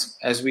lines.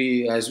 As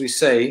we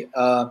say,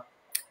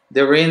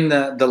 they're in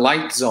the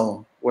light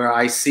zone where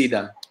I see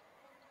them.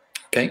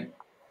 Okay.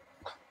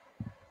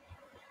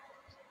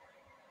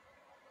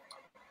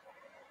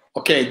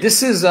 Okay,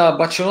 this is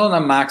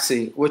Barcelona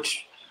Maxi,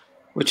 which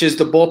is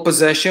the ball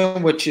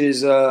possession, which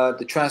is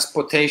the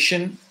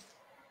transportation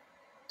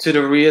to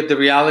the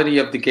reality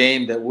of the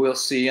game that we'll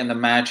see in the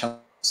match on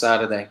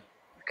Saturday.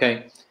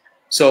 Okay,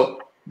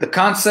 so the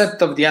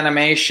concept of the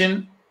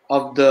animation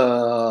of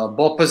the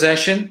ball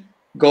possession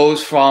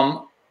goes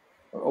from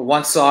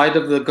one side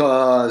of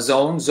the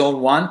zone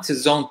 1 to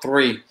zone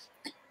 3,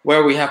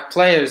 where we have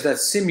players that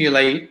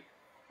simulate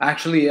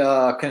actually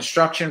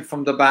construction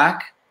from the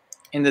back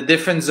in the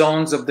different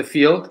zones of the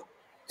field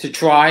to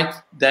try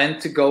then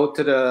to go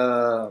to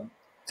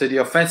the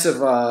offensive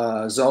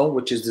zone,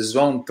 which is the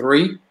zone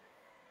 3,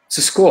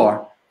 to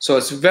score. So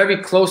it's very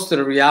close to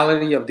the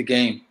reality of the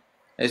game.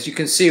 As you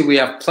can see, we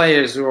have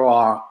players who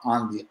are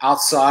on the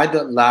outside,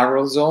 the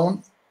lateral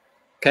zone,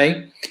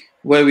 okay,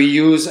 where we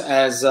use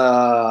as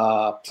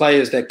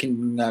players that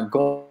can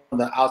go on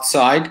the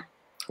outside,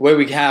 where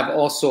we have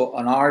also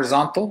an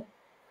horizontal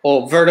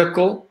or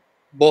vertical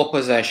ball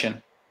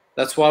possession.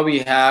 That's why we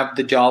have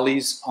the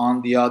jollies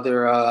on the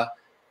other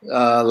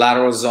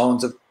lateral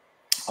zones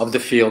of the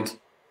field.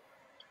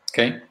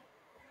 Okay?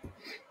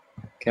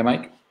 Okay,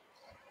 Mike?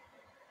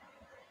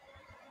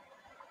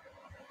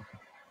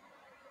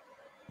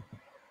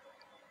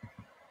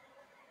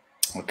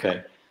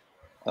 Okay.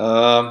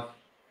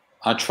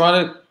 I'll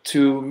try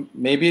to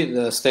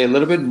maybe stay a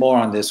little bit more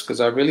on this because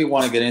I really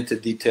want to get into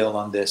detail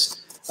on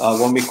this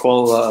when we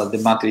call the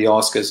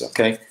matrioskas,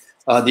 okay?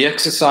 The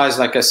exercise,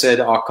 like I said,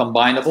 are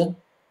combinable.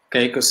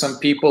 Okay, because some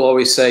people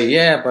always say,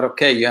 yeah, but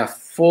okay, you have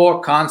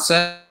 4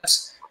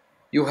 concepts.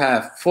 You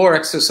have 4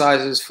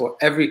 exercises for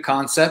every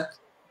concept.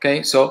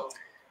 Okay, so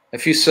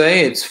if you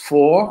say it's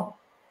 4,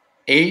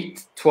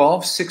 8,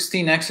 12,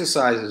 16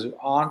 exercises,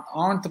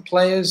 aren't the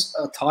players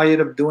tired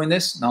of doing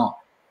this? No.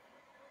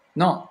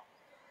 No.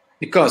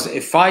 Because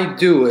if I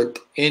do it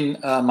in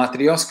a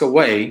matryoshka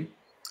way,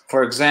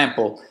 for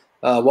example,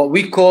 what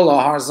we call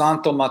a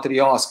horizontal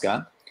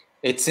matryoshka,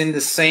 it's in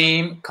the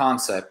same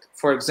concept.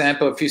 For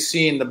example, if you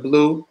see in the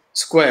blue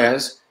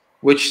squares,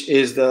 which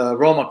is the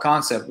Roma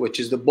concept, which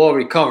is the ball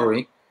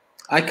recovery,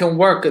 I can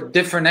work a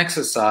different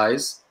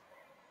exercise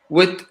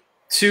with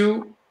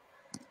 2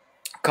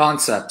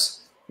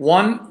 concepts.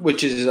 One,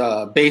 which is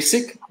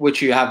basic,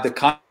 which you have the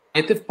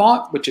cognitive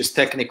part, which is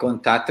technical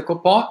and tactical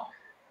part,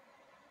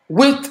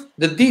 with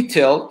the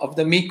detail of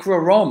the micro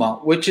Roma,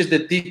 which is the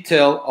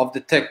detail of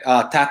the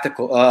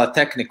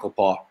technical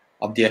part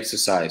of the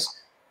exercise.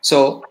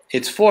 So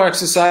it's 4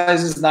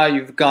 exercises. Now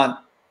you've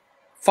got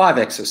 5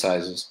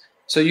 exercises.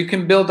 So you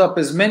can build up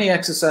as many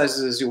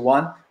exercises as you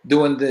want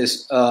doing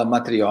this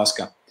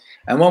matryoshka.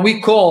 And when we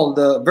call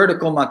the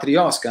vertical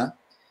matryoshka,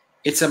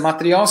 it's a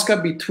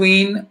matryoshka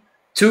between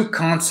 2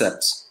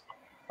 concepts.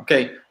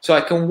 Okay, so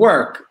I can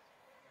work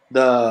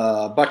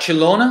the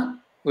Barcelona,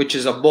 which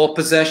is a ball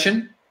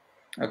possession,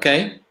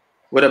 okay,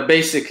 with a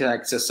basic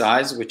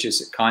exercise, which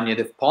is a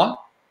cognitive part.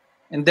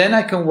 And then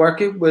I can work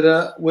it with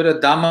a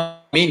Dama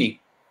Mini.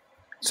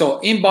 So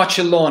in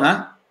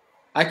Barcelona,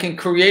 I can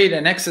create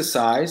an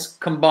exercise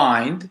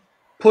combined,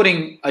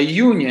 putting a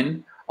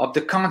union of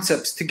the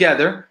concepts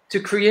together to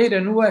create a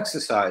new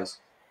exercise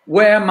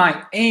where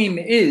my aim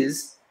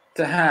is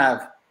to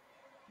have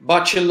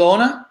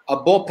Barcelona, a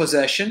ball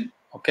possession,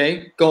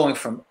 okay, going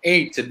from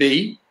A to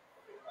B,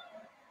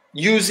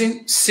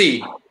 using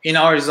C in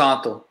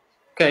horizontal,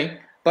 okay?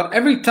 But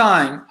every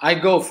time I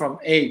go from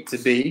A to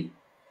B,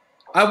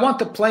 I want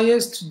the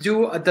players to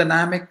do a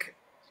dynamic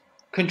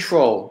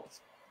control,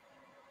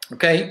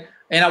 okay?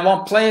 And I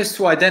want players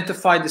to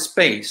identify the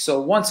space.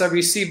 So once I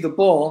receive the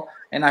ball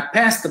and I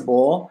pass the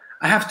ball,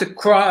 I have to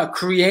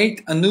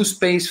create a new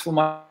space for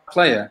my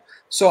player.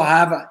 So I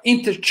have an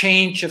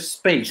interchange of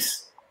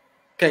space.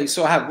 Okay,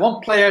 so I have one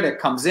player that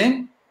comes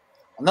in,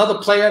 another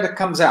player that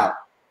comes out,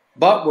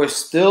 but we're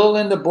still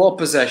in the ball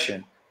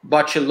possession,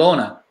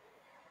 Barcelona.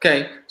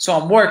 Okay, so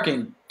I'm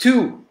working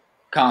two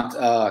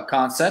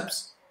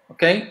concepts,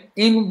 okay,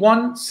 in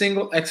one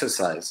single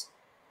exercise.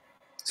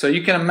 So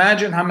you can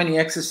imagine how many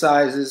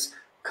exercises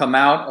come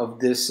out of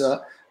this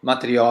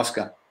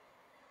Matryoshka.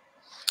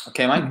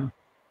 Okay, Mike?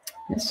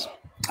 Yes.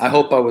 I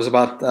hope I was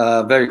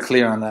very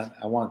clear on that.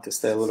 I wanted to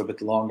stay a little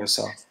bit longer,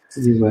 so.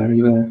 You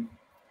were.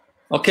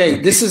 Okay,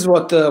 this is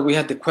what we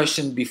had the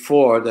question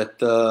before that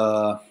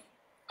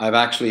I've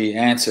actually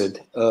answered.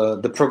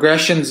 The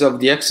progressions of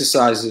the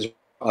exercises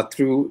are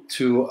through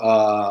to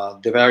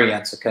the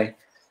variants, okay?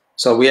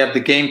 So we have the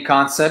game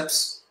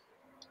concepts,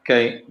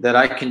 okay, that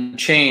I can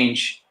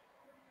change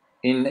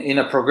in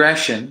a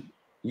progression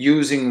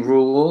using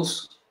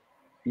rules,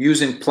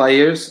 using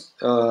players,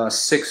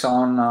 6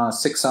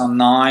 on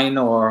 9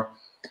 or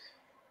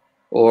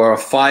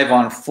 5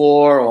 on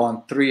 4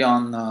 or 3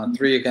 on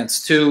 3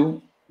 against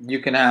 2. You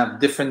can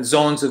have different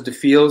zones of the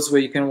fields where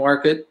you can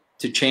work it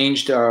to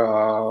change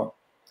our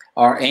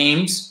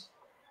aims.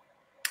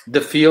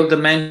 The field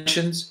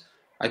dimensions,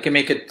 I can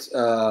make it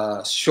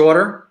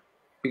shorter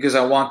because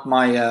I want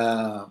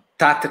my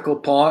technical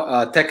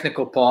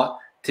part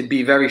to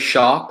be very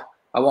sharp.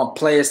 I want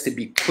players to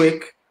be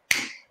quick,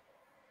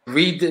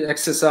 read the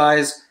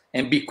exercise,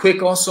 and be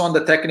quick also on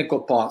the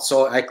technical part.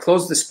 So I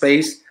close the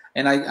space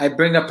and I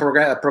bring a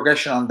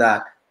progression on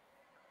that.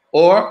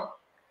 Or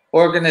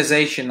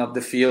organization of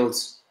the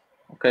fields,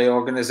 okay,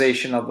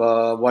 organization of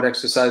what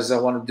exercises I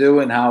want to do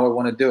and how I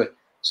want to do it.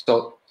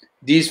 So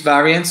these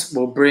variants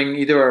will bring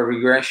either a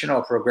regression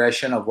or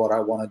progression of what I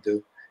want to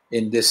do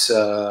in this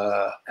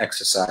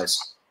exercise.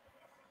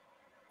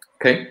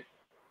 Okay.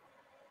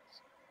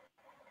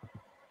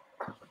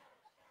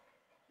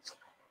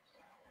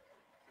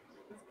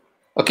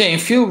 Okay, in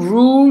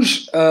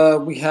Filrouge,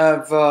 we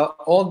have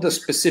all the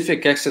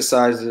specific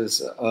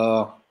exercises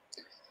are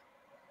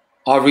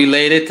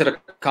related to the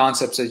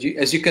concepts.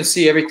 As you can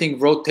see, everything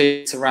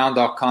rotates around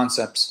our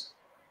concepts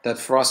that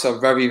for us are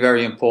very,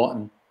 very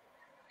important.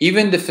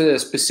 Even the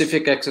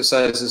specific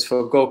exercises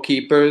for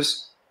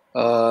goalkeepers,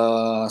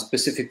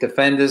 specific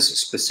defenders,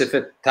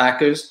 specific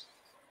attackers,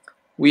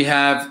 we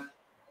have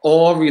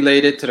all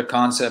related to the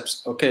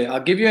concepts. Okay, I'll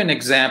give you an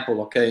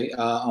example, okay?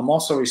 I'm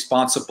also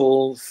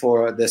responsible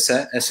for the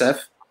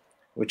SF,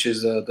 which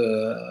is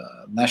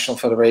the National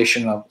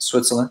Federation of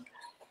Switzerland,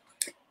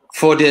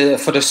 for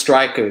the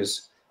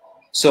strikers.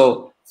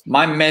 So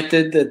my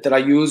method that I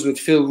use with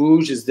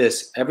Filrouge is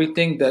this: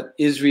 everything that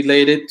is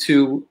related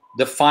to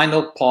the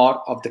final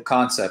part of the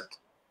concept.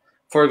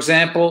 For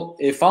example,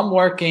 if I'm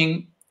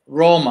working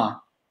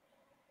Roma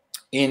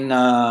in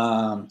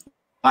my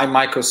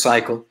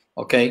microcycle,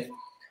 okay,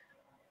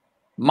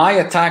 my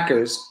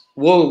attackers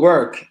will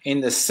work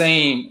in the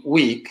same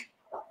week,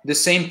 the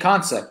same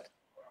concept,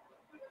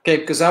 okay,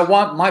 because I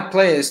want my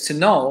players to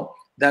know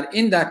that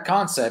in that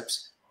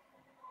concept,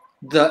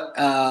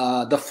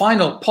 the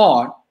final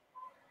part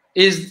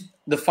is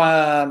the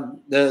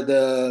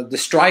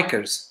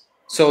strikers,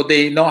 so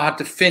they know how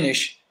to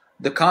finish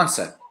the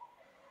concept.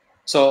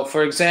 So,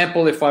 for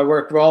example, if I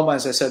work Roma,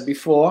 as I said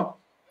before,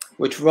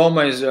 which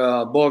Roma is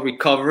ball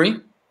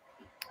recovery,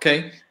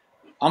 okay,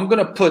 I'm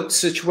gonna put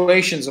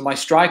situations of my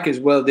strikers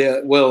where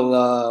they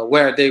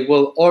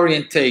will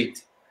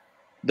orientate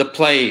the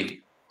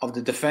play of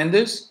the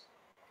defenders.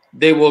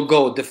 They will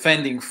go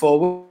defending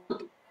forward.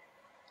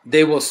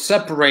 They will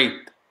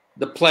separate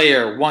the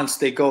player once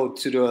they go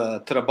to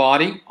the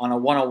body on a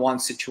one-on-one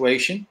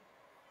situation.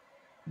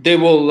 They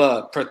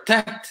will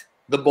protect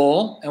the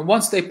ball, and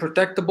once they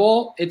protect the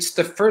ball, it's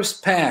the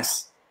first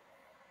pass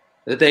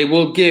that they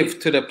will give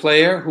to the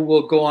player who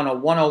will go on a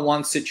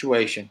one-on-one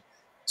situation.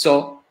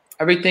 So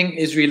everything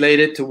is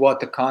related to what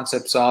the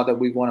concepts are that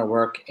we want to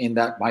work in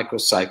that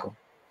microcycle.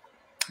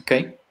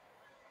 Okay.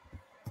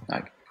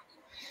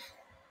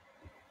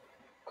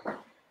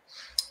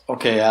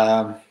 Okay.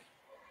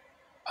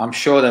 I'm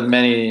sure that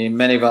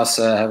many of us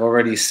have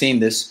already seen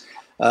this.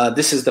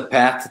 This is the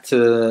path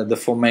to the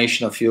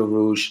formation of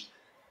Filrouge.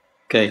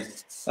 Okay.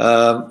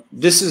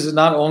 This is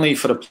not only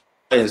for the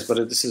players,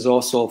 but this is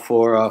also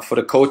for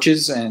the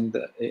coaches, and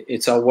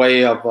it's a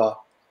way of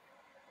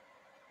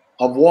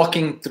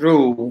walking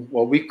through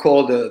what we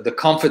call the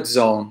comfort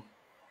zone,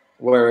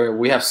 where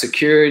we have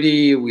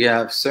security, we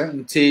have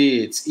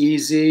certainty, it's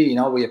easy. You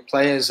know, we have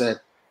players that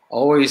are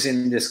always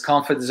in this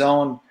comfort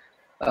zone.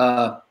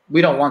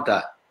 We don't want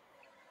that.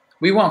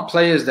 We want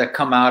players that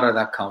come out of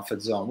that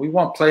comfort zone. We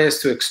want players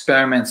to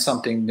experiment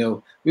something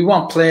new. We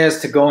want players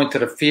to go into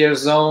the fear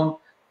zone.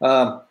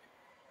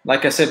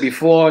 Like I said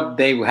before,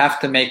 they have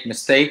to make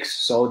mistakes,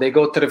 so they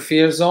go to the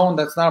fear zone.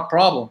 That's not a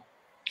problem.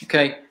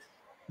 Okay,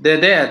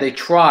 they're there. They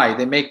try.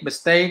 They make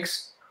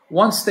mistakes.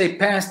 Once they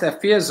pass that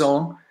fear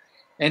zone,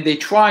 and they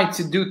try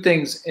to do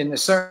things in a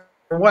certain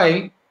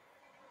way,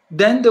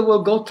 then they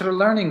will go to the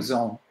learning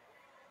zone.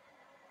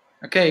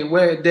 Okay,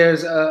 where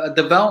there's a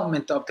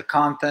development of the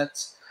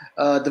contents,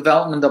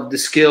 development of the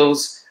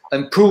skills,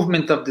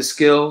 improvement of the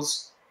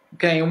skills.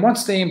 Okay, and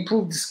once they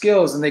improve the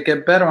skills and they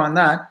get better on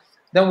that,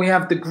 then we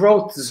have the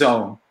growth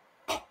zone,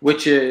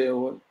 which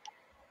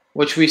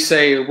we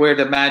say where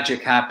the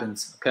magic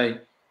happens. Okay,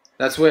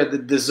 that's where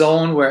the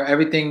zone where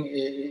everything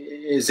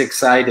is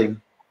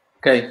exciting.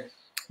 Okay,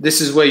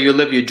 this is where you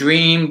live your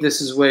dream.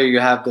 This is where you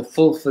have the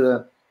full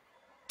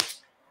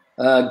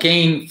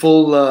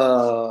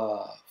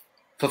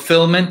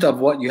fulfillment of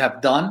what you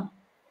have done.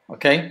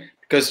 Okay,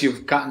 because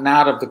you've gotten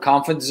out of the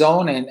comfort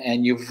zone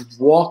and you've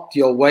walked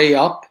your way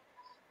up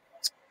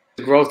to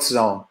the growth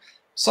zone.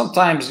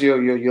 Sometimes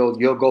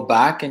you'll go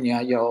back and you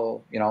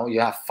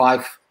have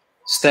 5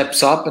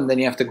 steps up, and then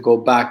you have to go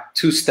back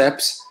 2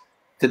 steps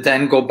to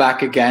then go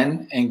back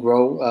again and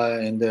grow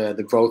in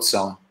the growth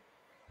zone.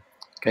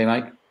 Okay,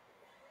 Mike?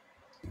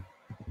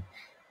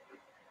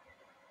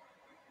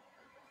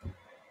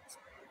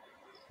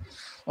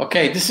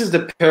 Okay, this is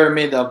the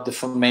pyramid of the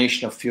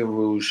formation of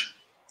Filrouge,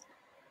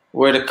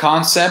 where the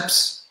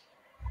concepts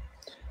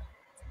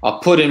are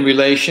put in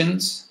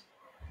relations,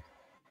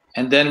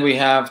 and then we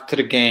have to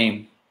the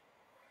game.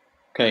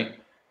 Okay,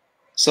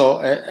 so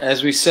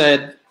as we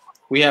said,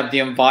 we have the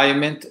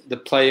environment, the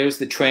players,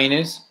 the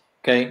trainers.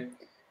 Okay,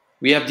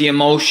 we have the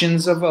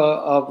emotions of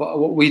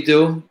what we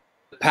do,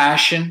 the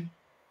passion,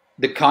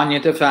 the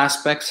cognitive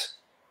aspects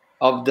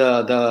of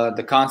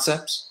the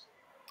concepts.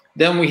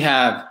 Then we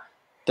have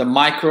the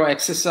micro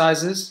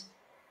exercises.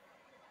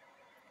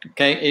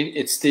 Okay,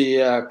 it's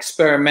the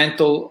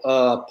experimental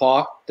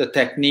part, the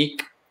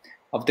technique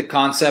of the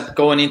concept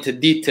going into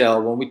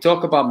detail. When we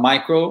talk about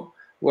micro,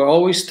 we're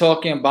always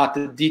talking about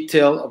the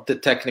detail of the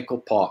technical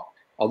part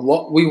of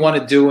what we want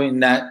to do in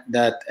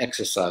that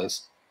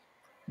exercise.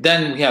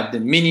 Then we have the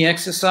mini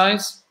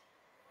exercise,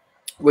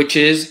 which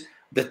is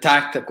the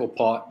tactical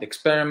part, the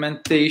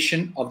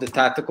experimentation of the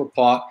tactical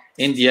part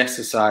in the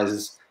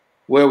exercises,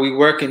 where we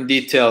work in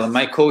detail. And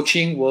my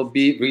coaching will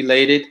be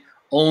related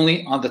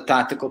only on the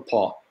tactical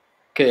part.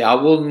 Okay, I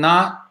will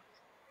not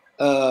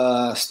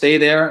stay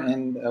there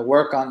and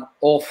work on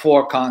all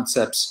 4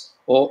 concepts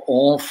or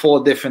all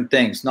 4 different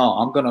things. No,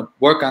 I'm going to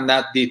work on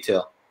that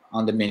detail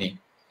on the mini.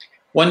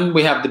 When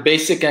we have the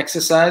basic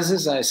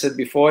exercises, I said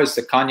before, it's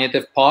the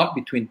cognitive part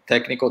between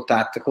technical,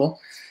 tactical,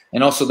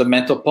 and also the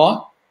mental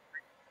part.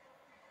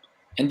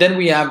 And then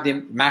we have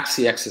the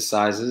maxi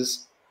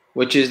exercises,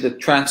 which is the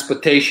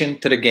transportation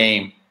to the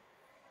game,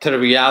 to the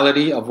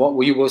reality of what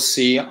we will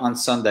see on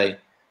Sunday.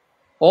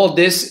 All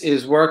this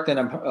is worked in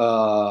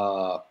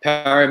a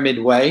pyramid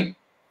way,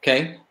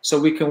 okay? So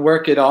we can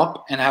work it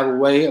up and have a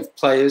way of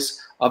players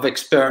of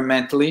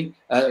experimenting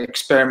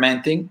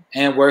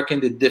and working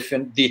the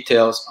different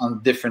details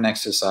on different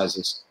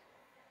exercises.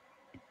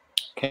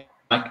 Okay,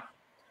 Mike?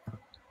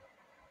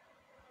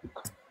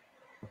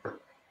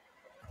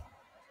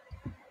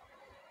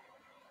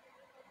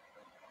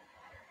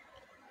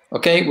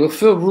 Okay, with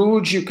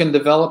Filrouge, you can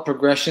develop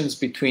progressions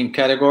between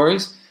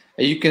categories.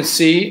 You can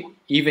see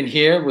even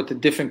here with the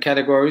different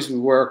categories, we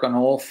work on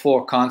all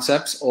 4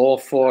 concepts, all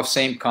 4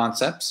 same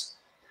concepts.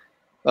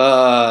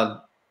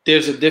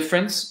 There's a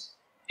difference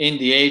in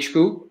the age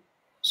group.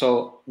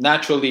 So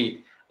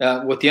naturally,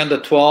 with the under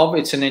 12,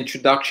 it's an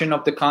introduction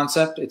of the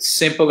concept. It's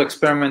simple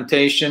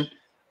experimentation.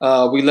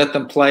 We let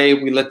them play.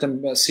 We let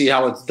them see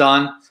how it's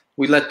done.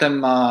 We let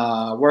them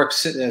work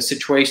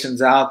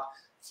situations out.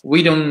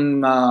 We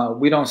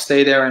don't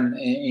stay there and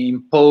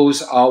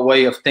impose our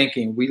way of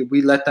thinking.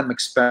 We let them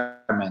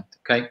experiment.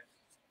 Okay.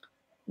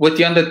 With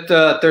the under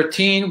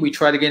 13, we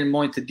try to get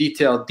more into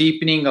detail,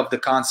 deepening of the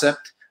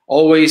concept,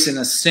 always in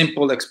a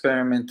simple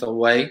experimental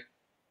way.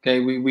 Okay,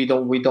 we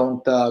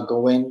don't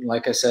go in,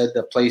 like I said,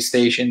 the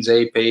PlayStations,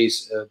 A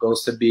pays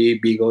goes to B,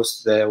 B goes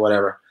to there,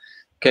 whatever.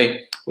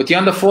 Okay, with the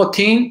under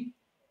 14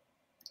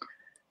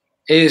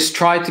 is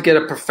try to get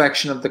a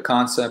perfection of the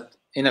concept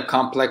in a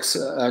complex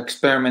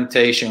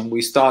experimentation.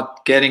 We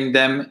start getting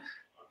them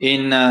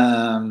in,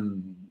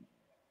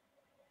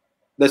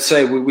 let's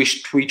say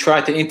we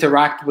try to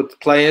interact with the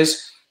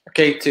players,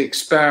 okay, to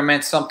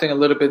experiment something a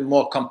little bit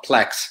more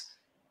complex.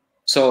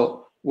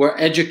 So we're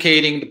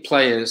educating the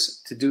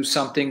players to do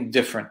something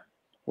different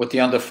with the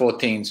under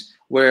 14s,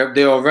 where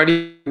they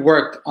already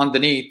worked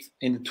underneath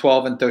in the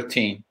 12 and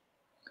 13.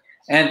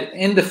 And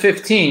in the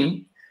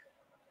 15,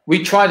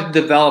 we try to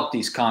develop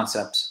these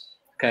concepts,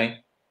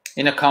 okay,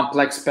 in a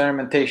complex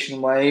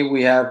experimentation way.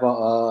 We have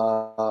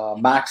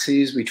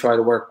maxis. We try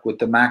to work with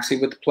the maxi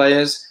with the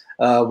players.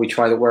 We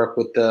try to work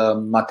with the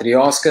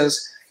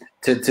matrioskas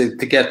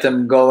to get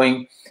them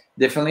going.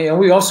 differently. And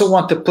we also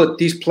want to put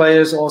these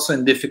players also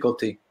in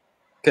difficulty.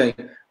 Okay,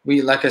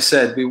 like I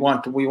said, we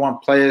want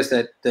players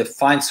that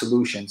find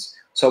solutions.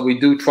 So we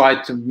do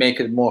try to make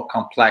it more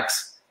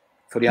complex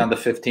for the under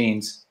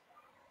 15s.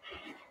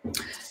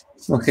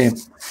 Okay,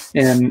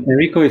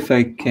 Enrico, if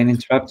I can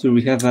interrupt you,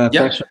 we have a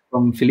question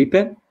from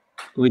Felipe,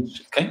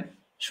 which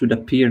should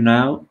appear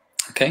now.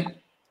 Okay.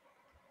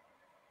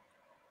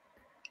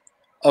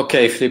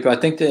 Okay, Felipe, I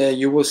think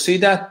you will see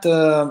that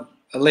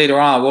later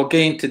on. We'll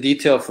get into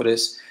detail for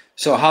this.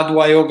 So how do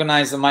I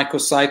organize the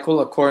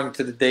microcycle according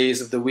to the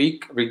days of the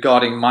week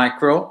regarding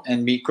micro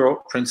and micro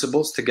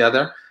principles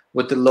together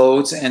with the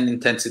loads and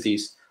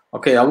intensities?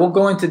 Okay, I will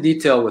go into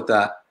detail with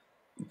that.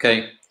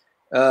 Okay,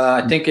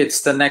 I think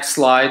it's the next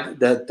slide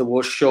that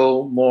will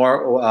show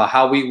more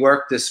how we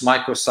work this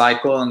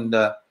microcycle and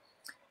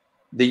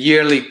the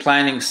yearly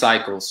planning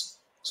cycles.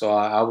 So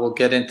I will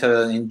get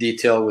in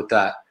detail with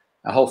that.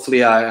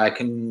 Hopefully I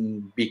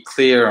can be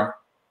clear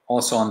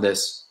also on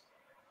this.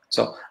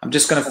 So I'm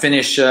just going to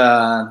finish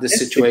this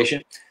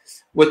situation.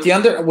 With the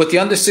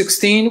under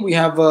 16, we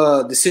have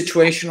the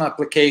situational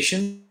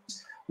application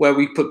where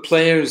we put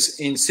players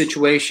in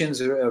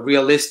situations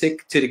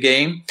realistic to the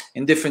game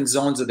in different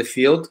zones of the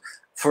field.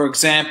 For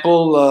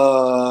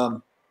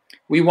example,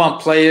 we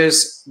want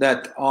players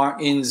that are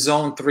in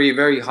zone 3,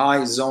 very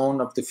high zone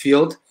of the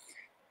field.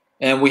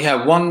 And we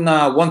have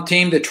one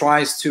team that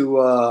tries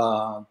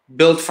to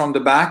build from the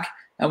back,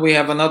 and we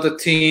have another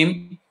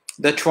team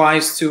that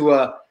tries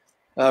to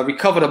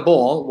recover the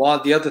ball while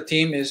the other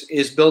team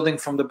is building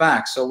from the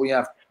back. So we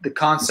have the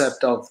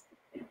concept of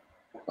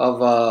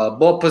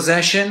ball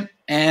possession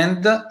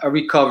and a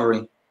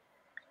recovery,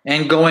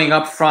 and going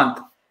up front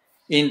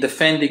in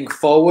defending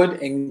forward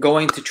and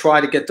going to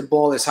try to get the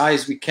ball as high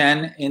as we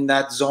can in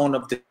that zone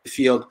of the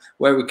field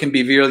where we can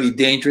be really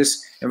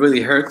dangerous and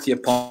really hurt the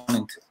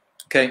opponent.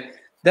 Okay.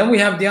 Then we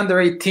have the under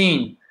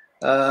 18.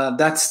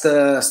 That's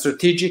the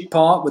strategic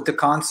part with the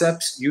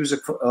concepts, use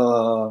of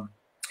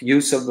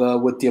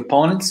with the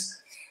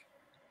opponents.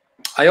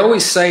 I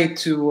always say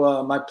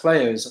to my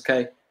players,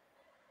 okay,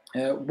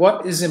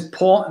 what is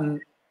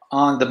important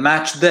on the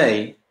match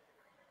day?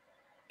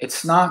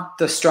 It's not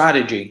the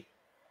strategy,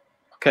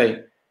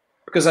 okay?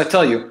 Because I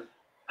tell you,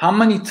 how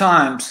many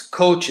times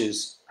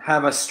coaches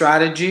have a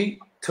strategy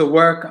to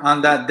work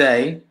on that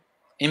day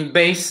in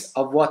base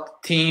of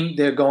what team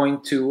they're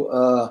going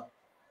to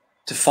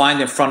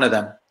find in front of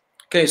them.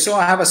 Okay, so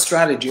I have a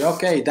strategy.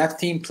 Okay, that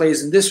team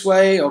plays in this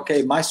way.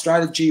 Okay, my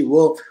strategy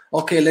will,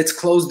 okay, let's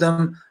close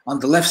them on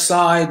the left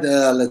side.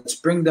 Let's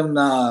bring them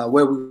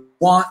where we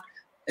want.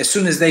 As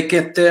soon as they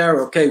get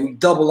there, okay, we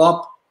double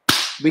up.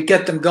 We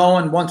get them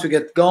going. Once we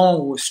get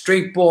going, we're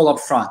straight ball up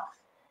front.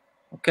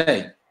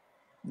 Okay,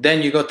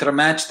 then you go to the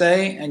match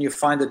day and you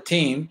find a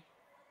team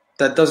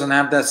that doesn't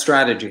have that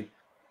strategy.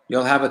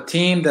 You'll have a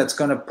team that's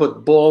going to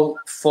put ball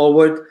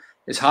forward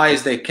as high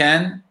as they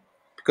can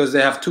because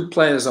they have two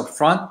players up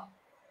front.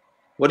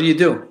 What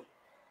do?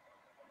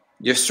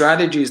 Your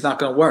strategy is not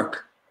going to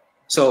work.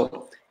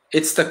 So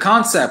it's the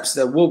concepts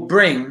that will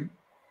bring,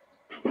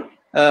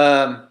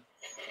 how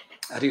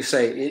do you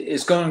say,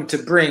 it's going to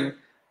bring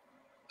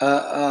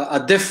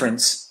a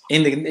difference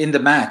in the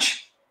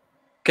match.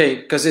 Okay,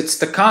 because it's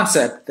the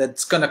concept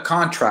that's going to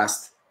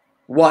contrast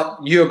what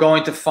you're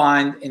going to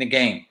find in a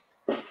game.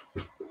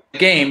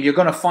 You're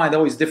going to find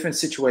always different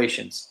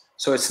situations.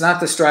 So it's not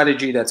the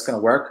strategy that's going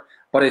to work,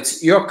 but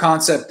it's your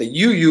concept that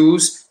you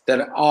use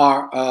that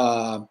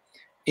are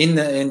in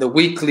the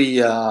weekly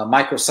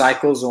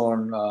microcycles or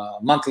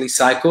monthly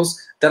cycles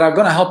that are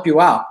going to help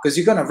you out because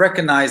you're going to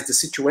recognize the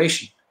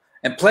situation.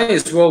 And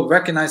players will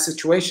recognize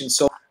situations,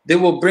 so they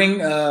will bring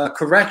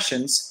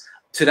corrections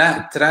to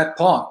that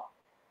part.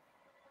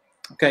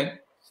 Okay.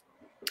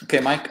 Okay,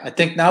 Mike. I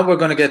think now we're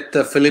going to get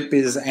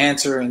Filippe's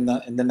answer in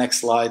the next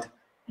slide.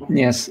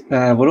 Yes,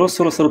 volevo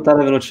solo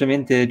salutare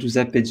velocemente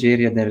Giuseppe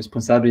Geria, del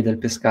responsabile del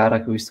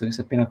Pescara, che ho visto che si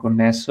è appena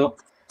connesso.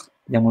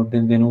 Diamo il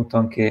benvenuto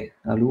anche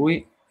a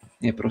lui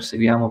e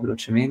proseguiamo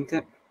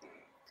velocemente.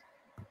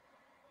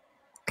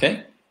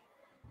 Okay.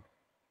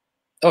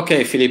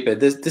 Okay, Felipe,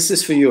 this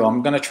is for you.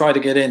 I'm going to try to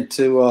get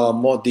into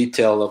more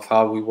detail of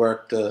how we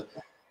work the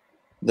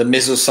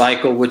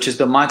mesocycle, which is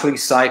the monthly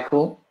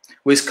cycle,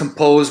 which is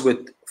composed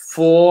with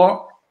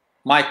 4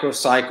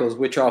 microcycles,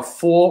 which are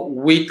 4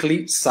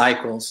 weekly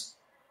cycles.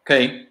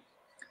 Okay.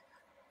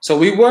 So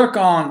we work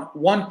on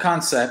one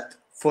concept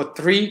for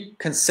 3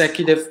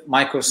 consecutive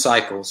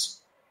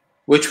microcycles,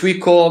 which we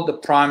call the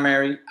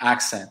primary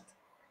accent.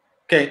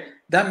 Okay.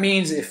 That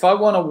means if I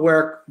want to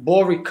work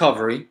ball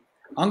recovery,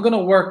 I'm going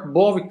to work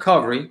ball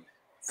recovery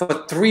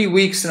for 3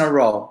 weeks in a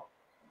row.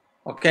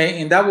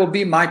 Okay. And that will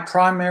be my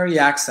primary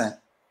accent.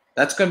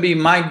 That's going to be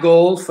my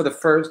goal for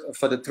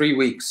the 3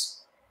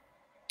 weeks.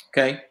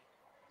 Okay.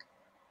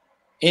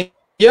 In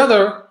the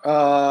other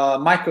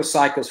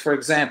microcycles, for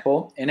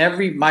example, in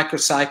every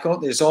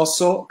microcycle is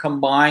also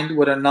combined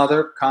with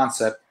another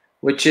concept,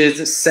 which is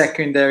a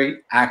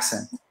secondary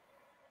accent.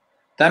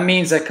 That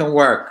means I can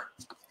work,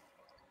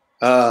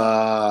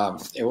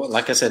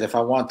 like I said, if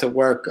I want to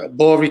work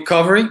ball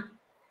recovery,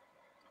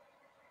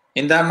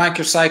 In that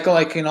microcycle,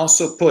 I can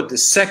also put the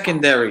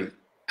secondary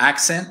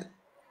accent,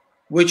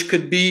 which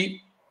could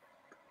be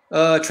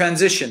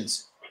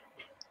transitions,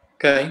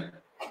 okay?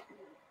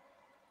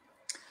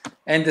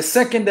 And the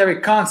secondary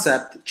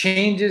concept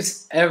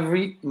changes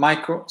every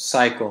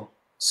microcycle.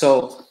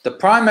 So the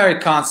primary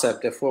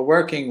concept, if we're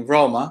working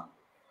Roma,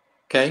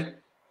 okay,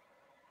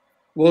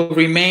 will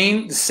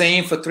remain the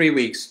same for 3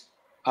 weeks.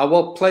 I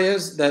want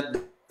players that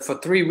for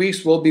 3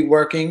 weeks will be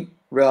working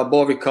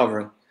ball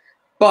recovery.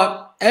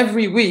 But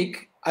every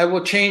week, I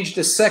will change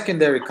the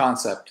secondary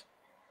concept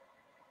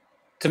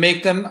to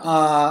make them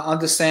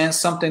understand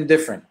something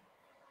different,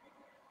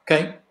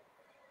 okay?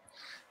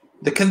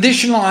 The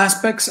conditional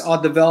aspects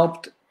are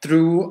developed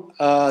through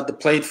the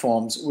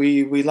platforms.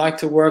 We like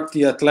to work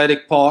the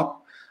athletic part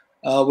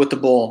with the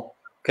ball,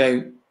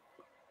 okay?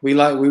 We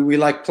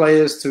like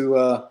players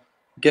to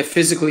get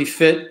physically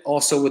fit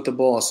also with the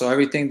ball. So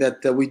everything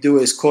that we do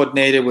is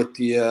coordinated with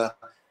the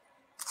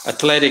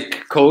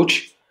athletic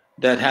coach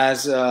that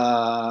has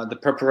the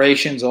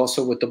preparations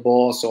also with the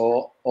ball.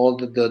 So all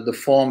the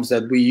forms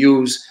that we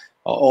use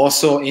are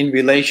also in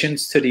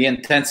relations to the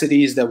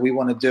intensities that we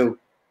want to do.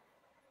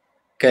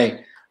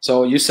 Okay,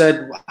 so you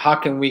said, how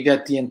can we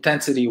get the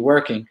intensity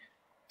working?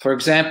 For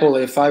example,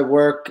 if I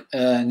work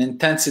an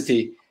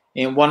intensity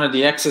in one of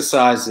the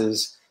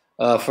exercises,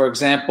 for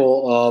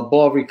example,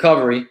 ball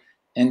recovery,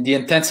 and the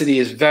intensity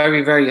is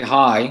very, very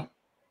high,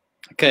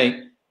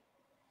 okay,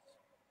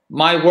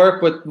 my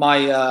work with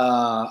my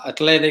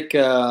athletic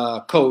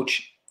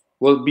coach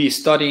will be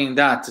studying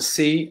that to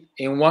see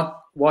in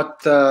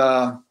what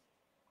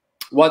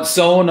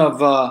zone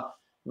of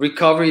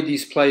recovery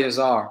these players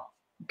are.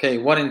 Okay,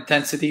 what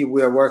intensity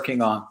we are working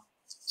on.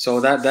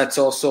 So that's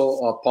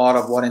also a part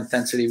of what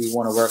intensity we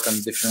want to work on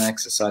different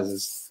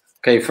exercises.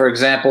 Okay, for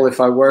example,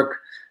 if I work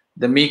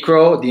the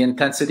micro, the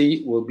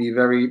intensity will be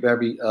very,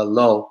 very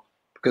low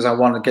because I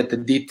want to get the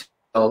detail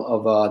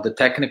of the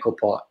technical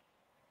part.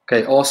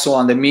 Okay, also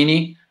on the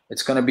mini,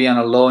 it's going to be on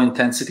a low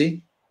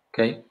intensity.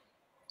 Okay,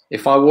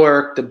 if I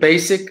work the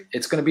basic,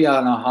 it's going to be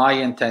on a high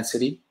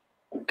intensity.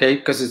 Okay,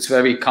 because it's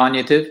very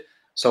cognitive.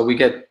 So we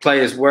get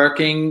players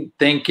working,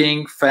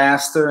 thinking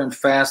faster and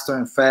faster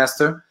and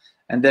faster.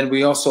 And then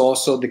we also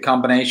the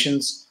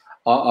combinations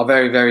are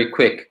very, very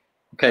quick.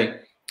 Okay.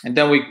 And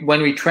then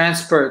when we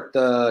transport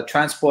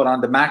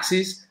on the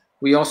maxis,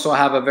 we also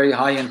have a very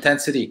high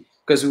intensity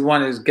because we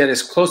want to get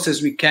as close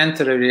as we can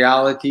to the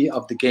reality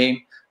of the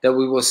game that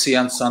we will see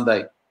on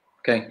Sunday.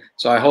 Okay.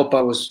 So I hope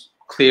I was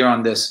clear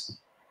on this.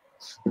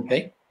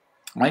 Okay.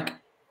 Mike?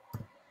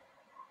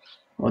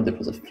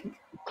 Wonderful.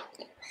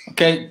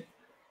 Okay.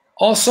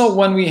 Also,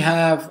 when we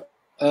have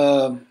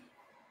the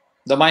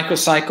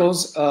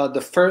microcycles, the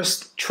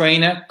first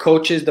trainer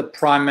coaches the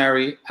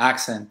primary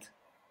accent.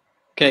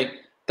 Okay,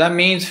 that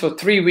means for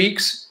 3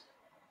 weeks,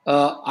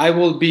 I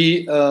will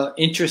be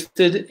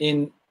interested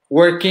in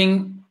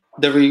working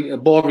the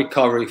ball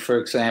recovery, for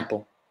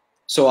example.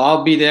 So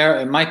I'll be there,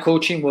 and my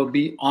coaching will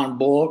be on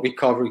ball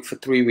recovery for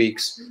 3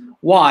 weeks,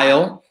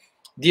 while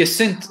the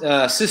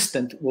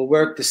assistant will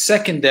work the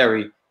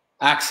secondary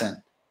accent.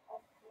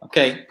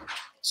 Okay.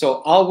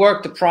 So I'll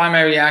work the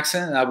primary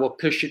accent and I will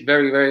push it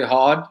very, very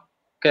hard,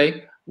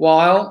 okay,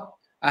 while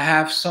I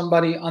have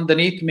somebody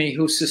underneath me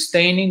who's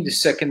sustaining the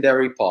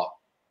secondary part,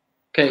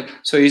 okay?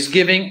 So he's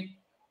giving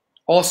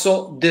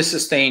also this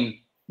sustain.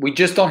 We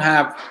just don't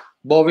have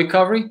ball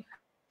recovery,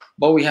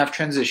 but we have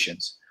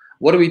transitions.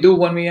 What do we do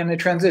when we're in the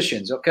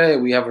transitions? Okay,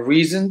 we have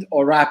reasoned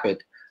or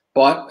rapid,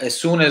 but as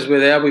soon as we're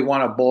there, we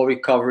want a ball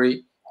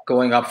recovery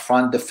going up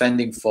front,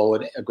 defending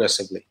forward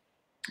aggressively,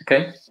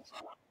 okay?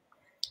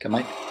 Okay,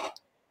 Mike?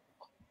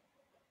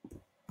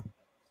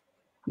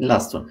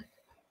 Last one.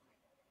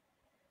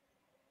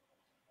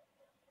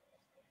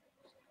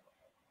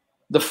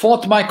 The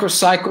fourth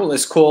microcycle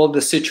is called the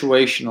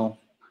situational,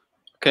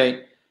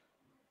 okay,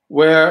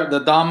 where the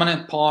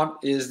dominant part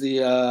is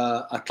the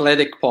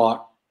athletic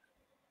part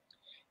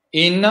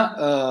in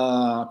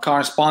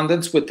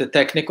correspondence with the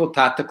technical,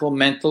 tactical,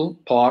 mental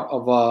part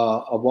of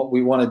what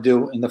we want to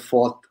do in the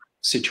fourth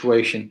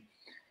situation.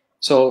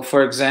 So,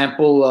 for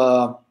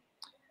example,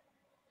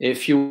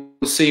 if you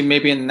see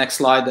maybe in the next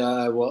slide,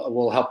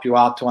 will help you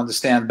out to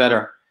understand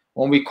better.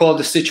 When we call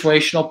the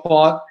situational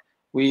part,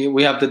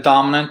 we have the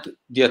dominant,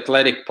 the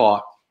athletic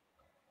part.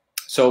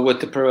 So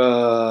with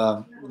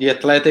the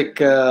athletic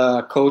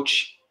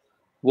coach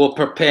will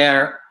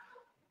prepare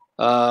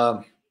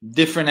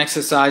different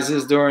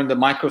exercises during the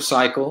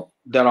microcycle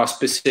that are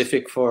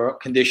specific for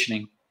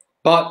conditioning.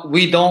 But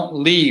we don't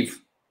leave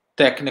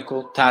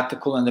technical,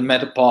 tactical, and the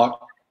meta part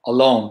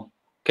alone.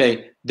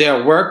 Okay,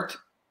 they're worked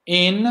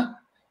in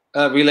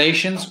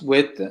relations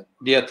with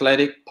the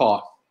athletic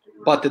part,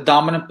 but the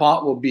dominant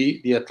part will be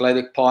the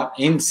athletic part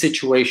in a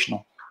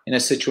situational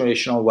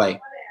way.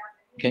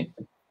 Okay.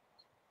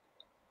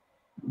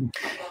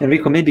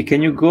 Enrico, maybe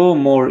can you go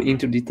more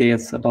into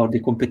details about the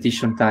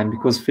competition time,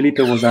 because Felipe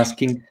was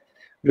asking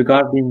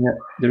regarding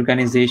the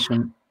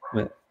organization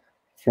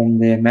from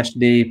the match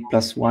day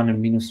 +1 and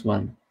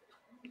 -1.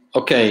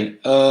 Okay.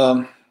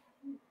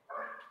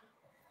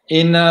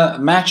 In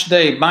match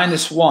day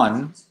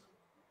 -1,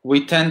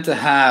 we tend to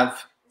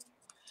have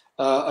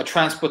a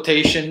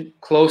transportation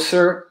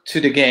closer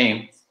to the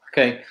game.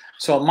 Okay,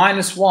 so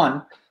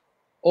 -1,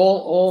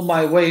 all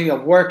my way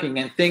of working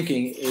and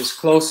thinking is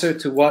closer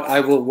to what I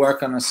will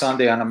work on a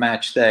Sunday on a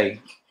match day,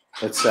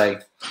 let's say.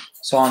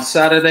 So on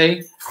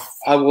Saturday,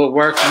 I will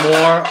work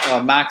more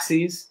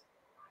maxis,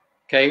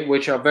 okay,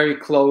 which are very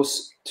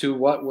close to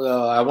what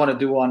I want to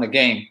do on the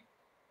game.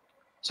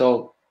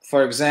 So,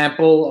 for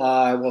example,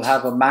 I will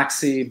have a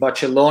maxi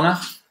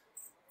Barcelona,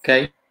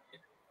 okay,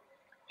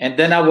 and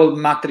then I will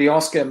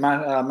matrioska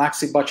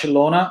maxi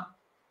Barcelona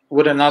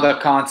with another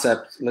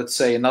concept, let's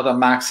say another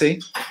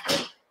maxi,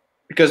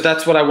 because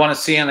that's what I want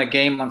to see in a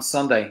game on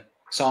Sunday.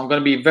 So I'm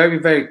going to be very,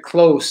 very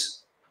close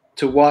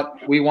to what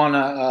we want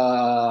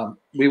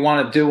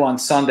to do on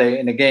Sunday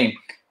in the game,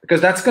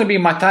 because that's going to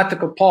be my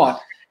tactical part.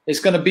 It's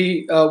going to be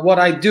what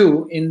I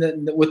do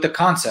with the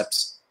concepts.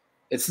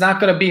 It's not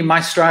going to be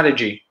my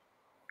strategy.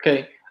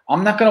 Okay,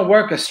 I'm not going to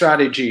work a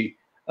strategy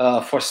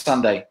for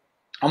Sunday.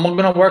 I'm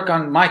going to work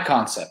on my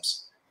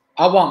concepts.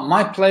 I want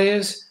my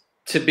players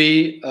to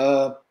be,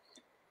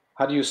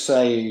 how do you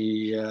say?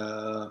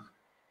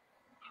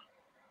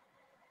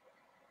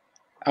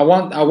 I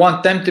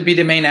want them to be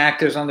the main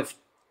actors on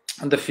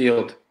the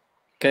field.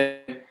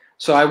 Okay,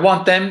 so I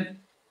want them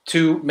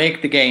to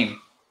make the game.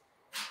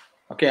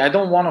 Okay, I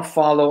don't want to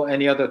follow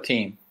any other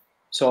team.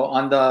 So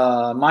on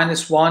the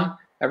 -1,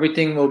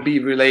 everything will be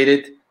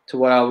related to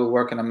what I will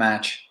work in a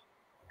match.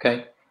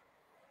 Okay,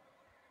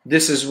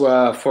 this is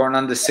for an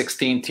under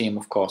 16 team,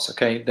 of course.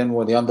 Okay, then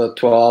with the under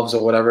 12s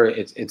or whatever,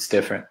 it's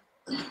different.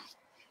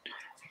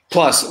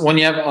 Plus, when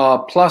you have a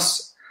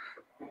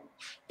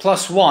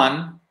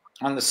 +1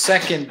 on the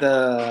second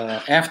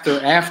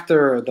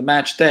after the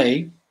match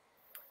day,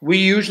 we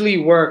usually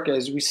work,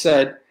 as we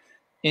said,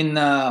 in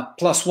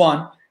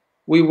 +1.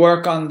 We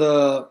work on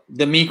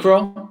the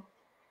micro,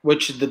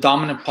 which the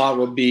dominant part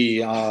will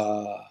be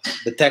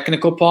the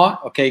technical part.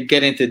 Okay,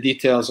 get into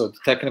details of the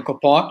technical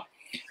part,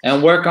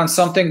 and work on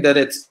something that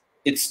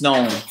it's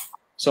known.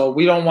 So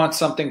we don't want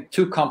something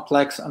too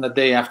complex on the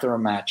day after a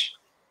match,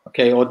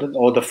 okay,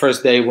 or the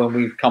first day when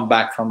we come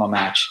back from a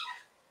match.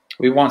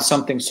 We want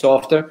something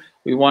softer.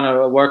 We want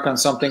to work on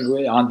something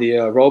on the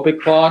aerobic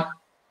part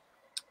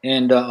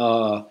and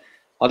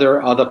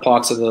other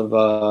parts of the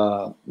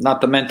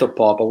not the mental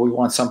part, but we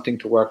want something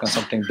to work on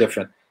something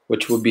different,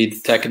 which would be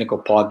the technical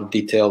part, the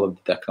detail of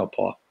the technical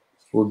part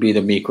would be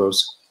the micros,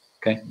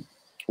 okay?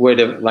 Where,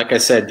 like I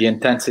said, the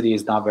intensity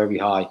is not very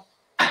high,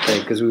 okay?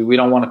 Because we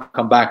don't want to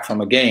come back from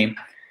a game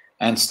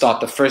and start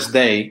the first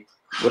day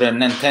with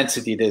an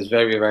intensity that is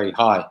very, very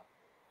high,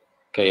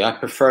 okay? I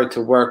prefer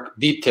to work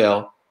detail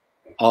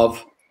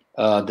of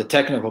the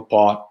technical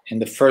part in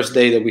the first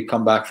day that we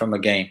come back from a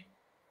game,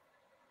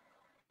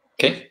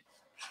 okay?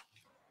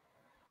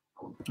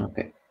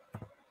 Okay.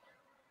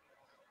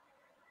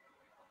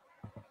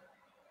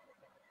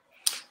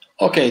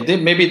 Okay,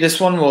 maybe this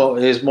one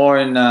is more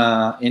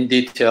in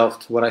detail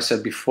to what I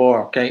said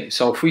before. Okay,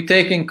 so if we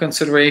take in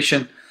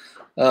consideration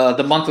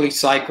the monthly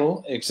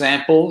cycle,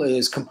 example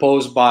is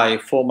composed by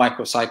 4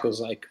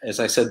 microcycles, like as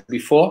I said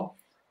before.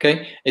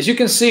 Okay, as you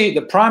can see,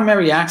 the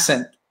primary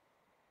accent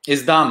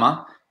is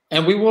Dhamma,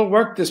 and we will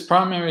work this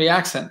primary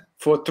accent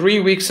for 3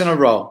 weeks in a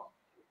row.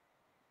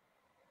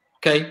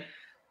 Okay,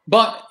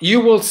 but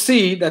you will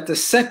see that the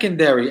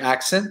secondary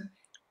accent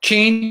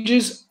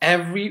changes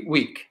every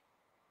week.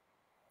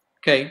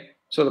 Okay,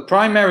 so the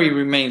primary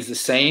remains the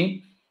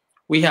same.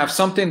 We have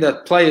something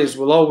that players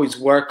will always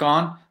work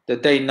on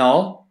that they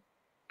know.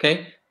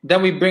 Okay,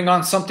 then we bring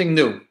on something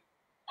new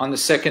on the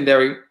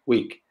secondary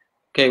week.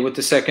 Okay, with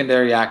the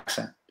secondary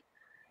accent.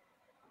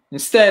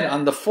 Instead,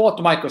 on the 4th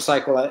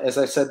microcycle, as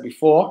I said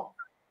before,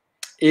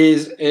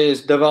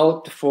 is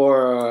developed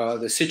for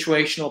the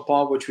situational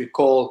part, which we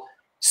call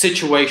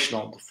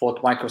situational, the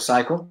 4th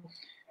microcycle,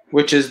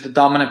 which is the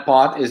dominant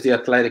part, is the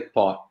athletic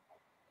part.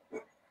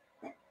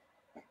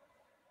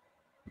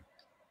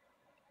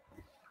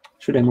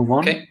 Should I move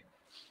on? Okay.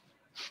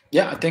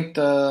 Yeah, I think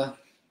the.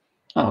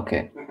 Oh,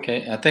 okay.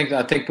 Okay, I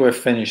think we're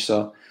finished.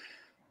 So,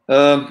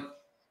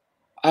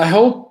 I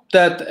hope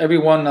that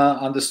everyone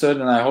understood,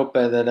 and I hope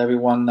that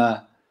everyone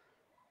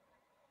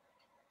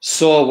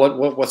saw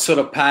what sort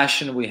of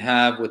passion we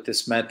have with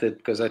this method.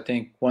 Because I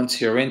think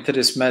once you're into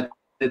this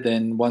method,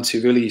 and once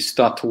you really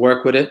start to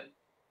work with it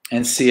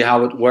and see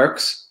how it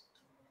works,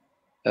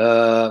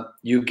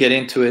 you get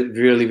into it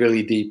really,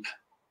 really deep.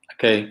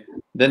 Okay,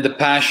 then the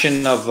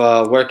passion of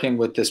working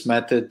with this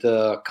method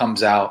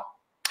comes out.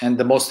 And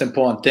the most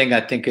important thing,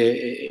 I think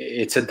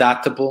it's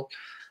adaptable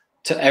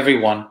to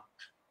everyone.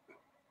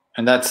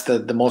 And that's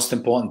the most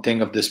important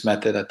thing of this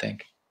method, I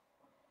think.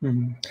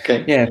 Mm-hmm.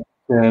 Okay. Yeah,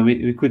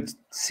 we could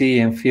see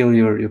and feel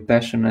your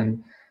passion.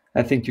 And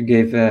I think you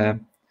gave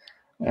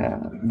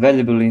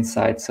valuable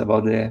insights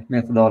about the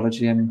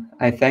methodology. And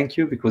I thank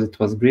you because it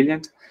was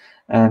brilliant.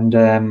 And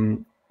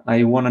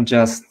I want to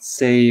just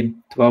say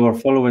to our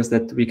followers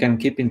that we can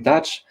keep in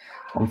touch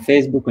on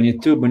Facebook, on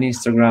YouTube, on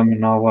Instagram,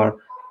 on our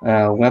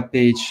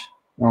webpage,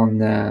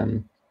 on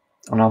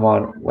on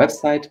our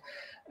website.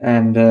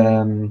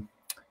 And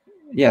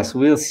yes,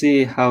 we'll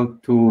see how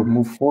to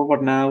move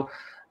forward now,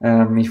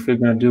 if we're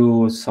going to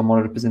do some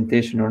more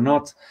representation or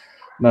not.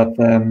 But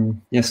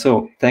yeah,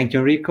 so thank you,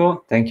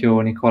 Enrico. Thank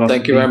you, Nicola.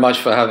 Thank you very much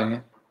for having me.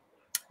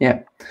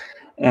 Yeah,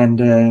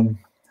 and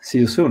see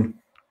you soon.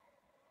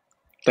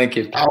 Thank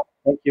you.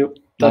 Thank you.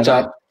 Ciao, Bye-bye.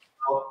 ciao.